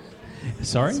inspired.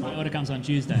 Sorry? My order comes on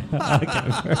Tuesday.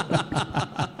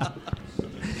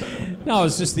 No,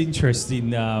 it's just interesting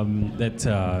that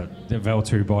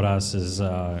Valtteri Bottas has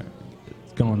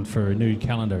gone for a nude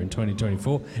calendar in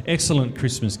 2024. Excellent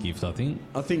Christmas gift, I think.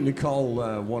 I think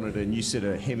Nicole wanted a new set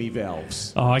of Hemi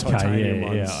valves. Oh, okay, titanium yeah.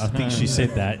 ones. I think she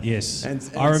said that, yes.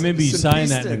 And I remember you some saying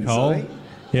that, pistons, Nicole. eh?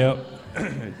 Yep.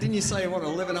 Didn't you say you want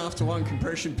 11 after 1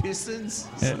 compression pistons?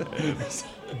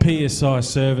 PSI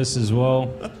service as well.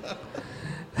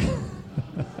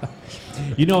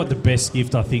 You know what the best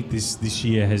gift I think this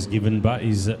year has given, but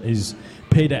is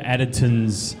Peter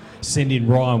Adderton's sending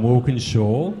Ryan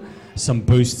Walkinshaw some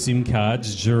Boost SIM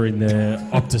cards during the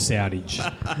Optus outage.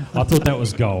 I thought that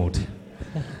was gold.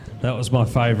 That was my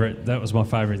favourite. That was my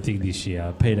favourite thing this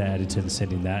year. Peter Adderton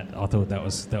sending that. I thought that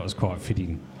was quite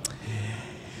fitting.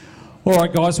 All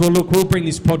right, guys. Well, look, we'll bring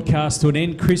this podcast to an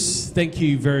end. Chris, thank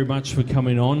you very much for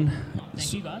coming on.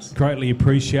 Thank you, guys. Greatly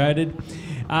appreciated.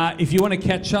 If you want to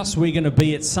catch us, we're going to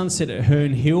be at Sunset at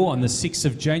Herne Hill on the 6th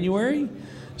of January.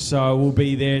 So we'll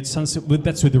be there at Sunset.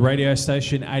 That's with the radio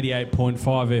station, 88.5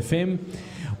 FM.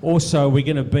 Also, we're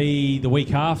going to be the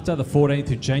week after, the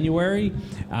 14th of January,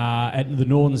 at the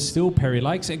Northern Still, Perry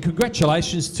Lakes. And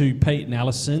congratulations to Pete and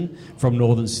Alison from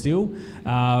Northern Still.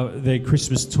 Their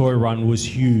Christmas toy run was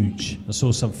huge. I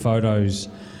saw some photos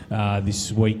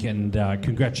this week, and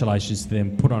congratulations to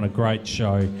them. Put on a great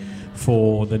show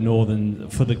for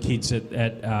the kids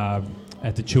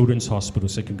at the Children's Hospital.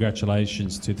 So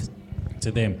congratulations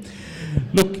to them.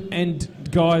 Look, and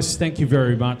guys, thank you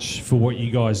very much for what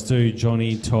you guys do.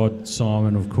 Johnny, Todd,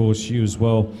 Simon, of course, you as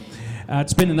well.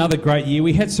 It's been another great year.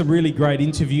 We had some really great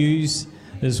interviews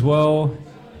as well.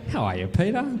 How are you,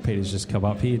 Peter? Peter's just come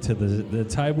up here to the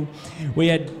table. We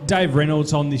had Dave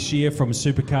Reynolds on this year from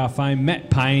Supercar fame.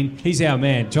 Matt Payne, he's our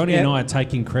man. Johnny and I are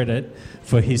taking credit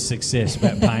for his success,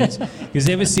 Matt Payne's, because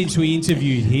ever since we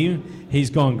interviewed him, he's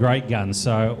gone great guns.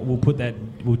 So we'll put that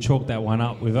we'll chalk that one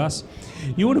up with us.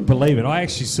 You wouldn't believe it. I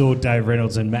actually saw Dave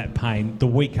Reynolds and Matt Payne the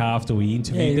week after we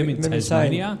interviewed them in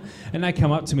Tasmania, and they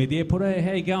come up to me at the airport. Hey,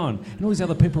 how you going? And all these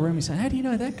other people around me saying, "How do you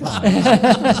know that guy?"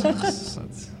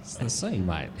 It's the scene,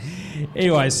 mate.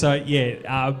 Anyway, so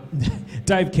yeah,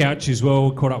 Dave Couch as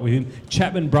well. Caught up with him.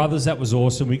 Chapman Brothers, that was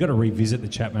awesome. We got to revisit the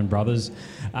Chapman Brothers.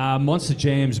 Monster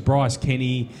Jams, Bryce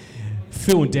Kenny.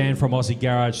 Phil and Dan from Aussie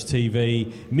Garage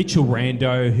TV, Mitchell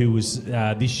Rando, who was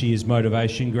this year's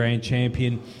Motivation Grand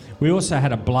Champion. We also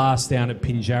had a blast down at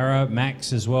Pinjarra,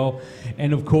 Max as well.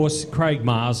 And of course, Craig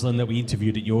Marsland that we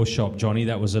interviewed at your shop, Johnny.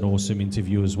 That was an awesome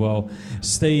interview as well.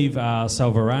 Steve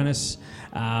Salvaranis,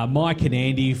 Mike and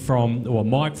Andy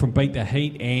Mike from Beat the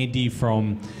Heat, Andy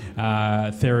from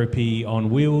Therapy on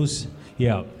Wheels.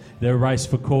 Yeah. The Race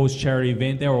for Cause charity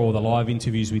event, they were all the live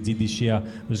interviews we did this year.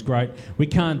 It was great. We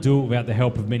can't do it without the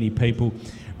help of many people.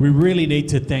 We really need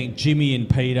to thank Jimmy and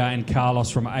Peter and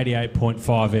Carlos from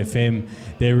 88.5 FM.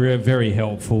 They're very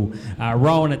helpful.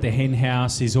 Rowan at the Hen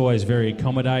House is always very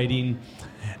accommodating.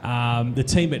 The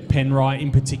team at Penrite,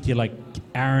 in particular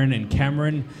Aaron and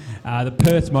Cameron. The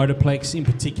Perth Motorplex, in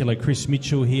particular Chris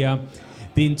Mitchell here.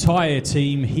 The entire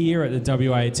team here at the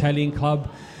WA Italian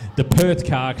Club. The Perth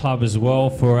Car Club as well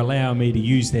for allowing me to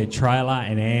use their trailer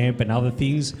and amp and other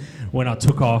things when I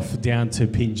took off down to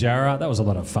Pinjarra. That was a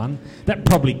lot of fun. That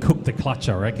probably cooked the clutch,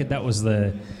 I reckon. That was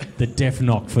the death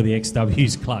knock for the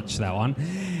XW's clutch, that one.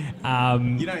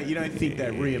 You don't think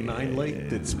that rear main leak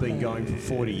that's been going for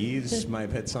 40 years may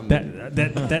have had something...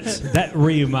 That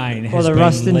rear main has or the been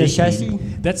rust in the leaking. chassis?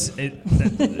 That's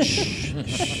it.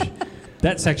 Shh.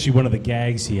 That's actually one of the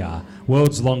gags here.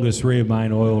 World's longest rear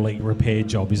main oil leak repair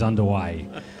job is underway.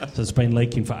 So it's been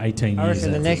leaking for 18 I years.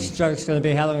 reckon the next joke's going to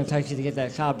be how long it takes you to get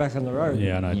that car back on the road.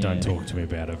 Yeah, I know. Don't talk to me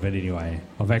about it. But anyway,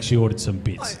 I've actually ordered some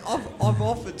bits. I've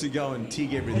offered to go and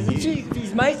TIG everything in.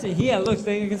 His mates are here. Look,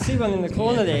 you can see one in the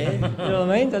corner there. You know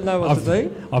what I mean? Don't know what to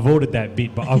do. I've ordered that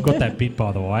bit, but I've got that bit,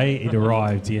 by the way. It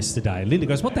arrived yesterday. Linda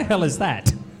goes, "What the hell is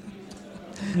that?"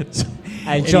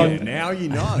 Hey, John. Anyway, now you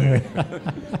know.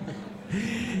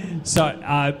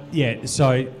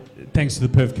 So thanks to the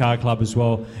Perth Car Club as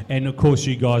well, and of course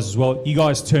you guys as well. You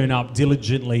guys turn up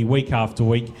diligently week after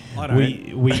week. I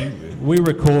don't. We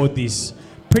record this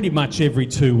pretty much every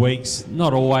 2 weeks,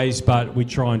 not always, but we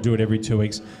try and do it every 2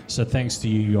 weeks. So thanks to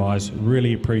you guys.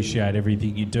 Really appreciate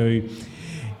everything you do.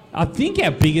 I think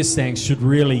our biggest thanks should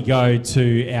really go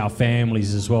to our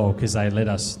families as well, because they let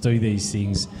us do these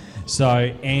things.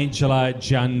 So Angela,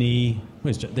 Johnny.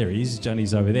 There he is.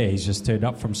 Johnny's over there. He's just turned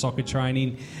up from soccer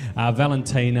training.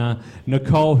 Valentina,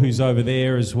 Nicole, who's over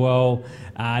there as well.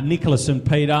 Nicholas and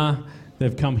Peter,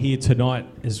 they've come here tonight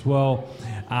as well.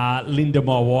 Linda,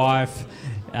 my wife.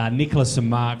 Nicholas and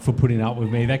Mark for putting up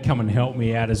with me. They come and help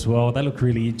me out as well. They look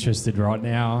really interested right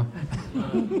now.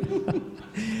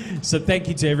 So thank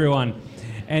you to everyone.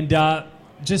 And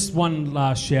just one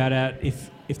last shout out.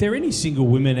 If there are any single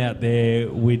women out there,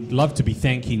 we'd love to be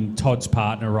thanking Todd's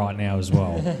partner right now as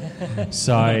well.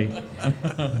 So,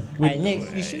 hey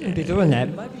Nick, you shouldn't be doing that.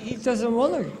 Maybe he doesn't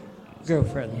want a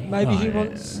girlfriend. Maybe he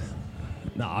wants.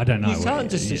 No, I don't know. You can't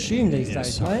just assume these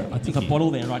days, mate. I think a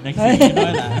bottle there right next to you. You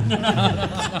know that.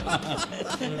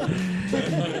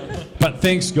 But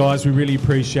thanks, guys. We really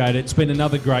appreciate it. It's been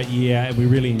another great year, and we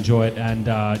really enjoy it. And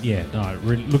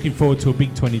really looking forward to a big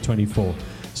 2024.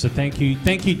 So thank you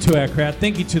to our crowd.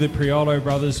 Thank you to the Priolo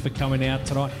brothers for coming out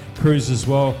tonight. Cruz as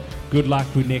well. Good luck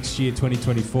with next year,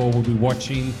 2024. We'll be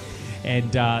watching.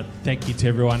 And thank you to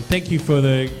everyone. Thank you for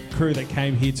the crew that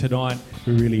came here tonight.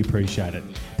 We really appreciate it.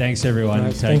 Thanks,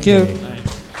 everyone. Thank you. Care.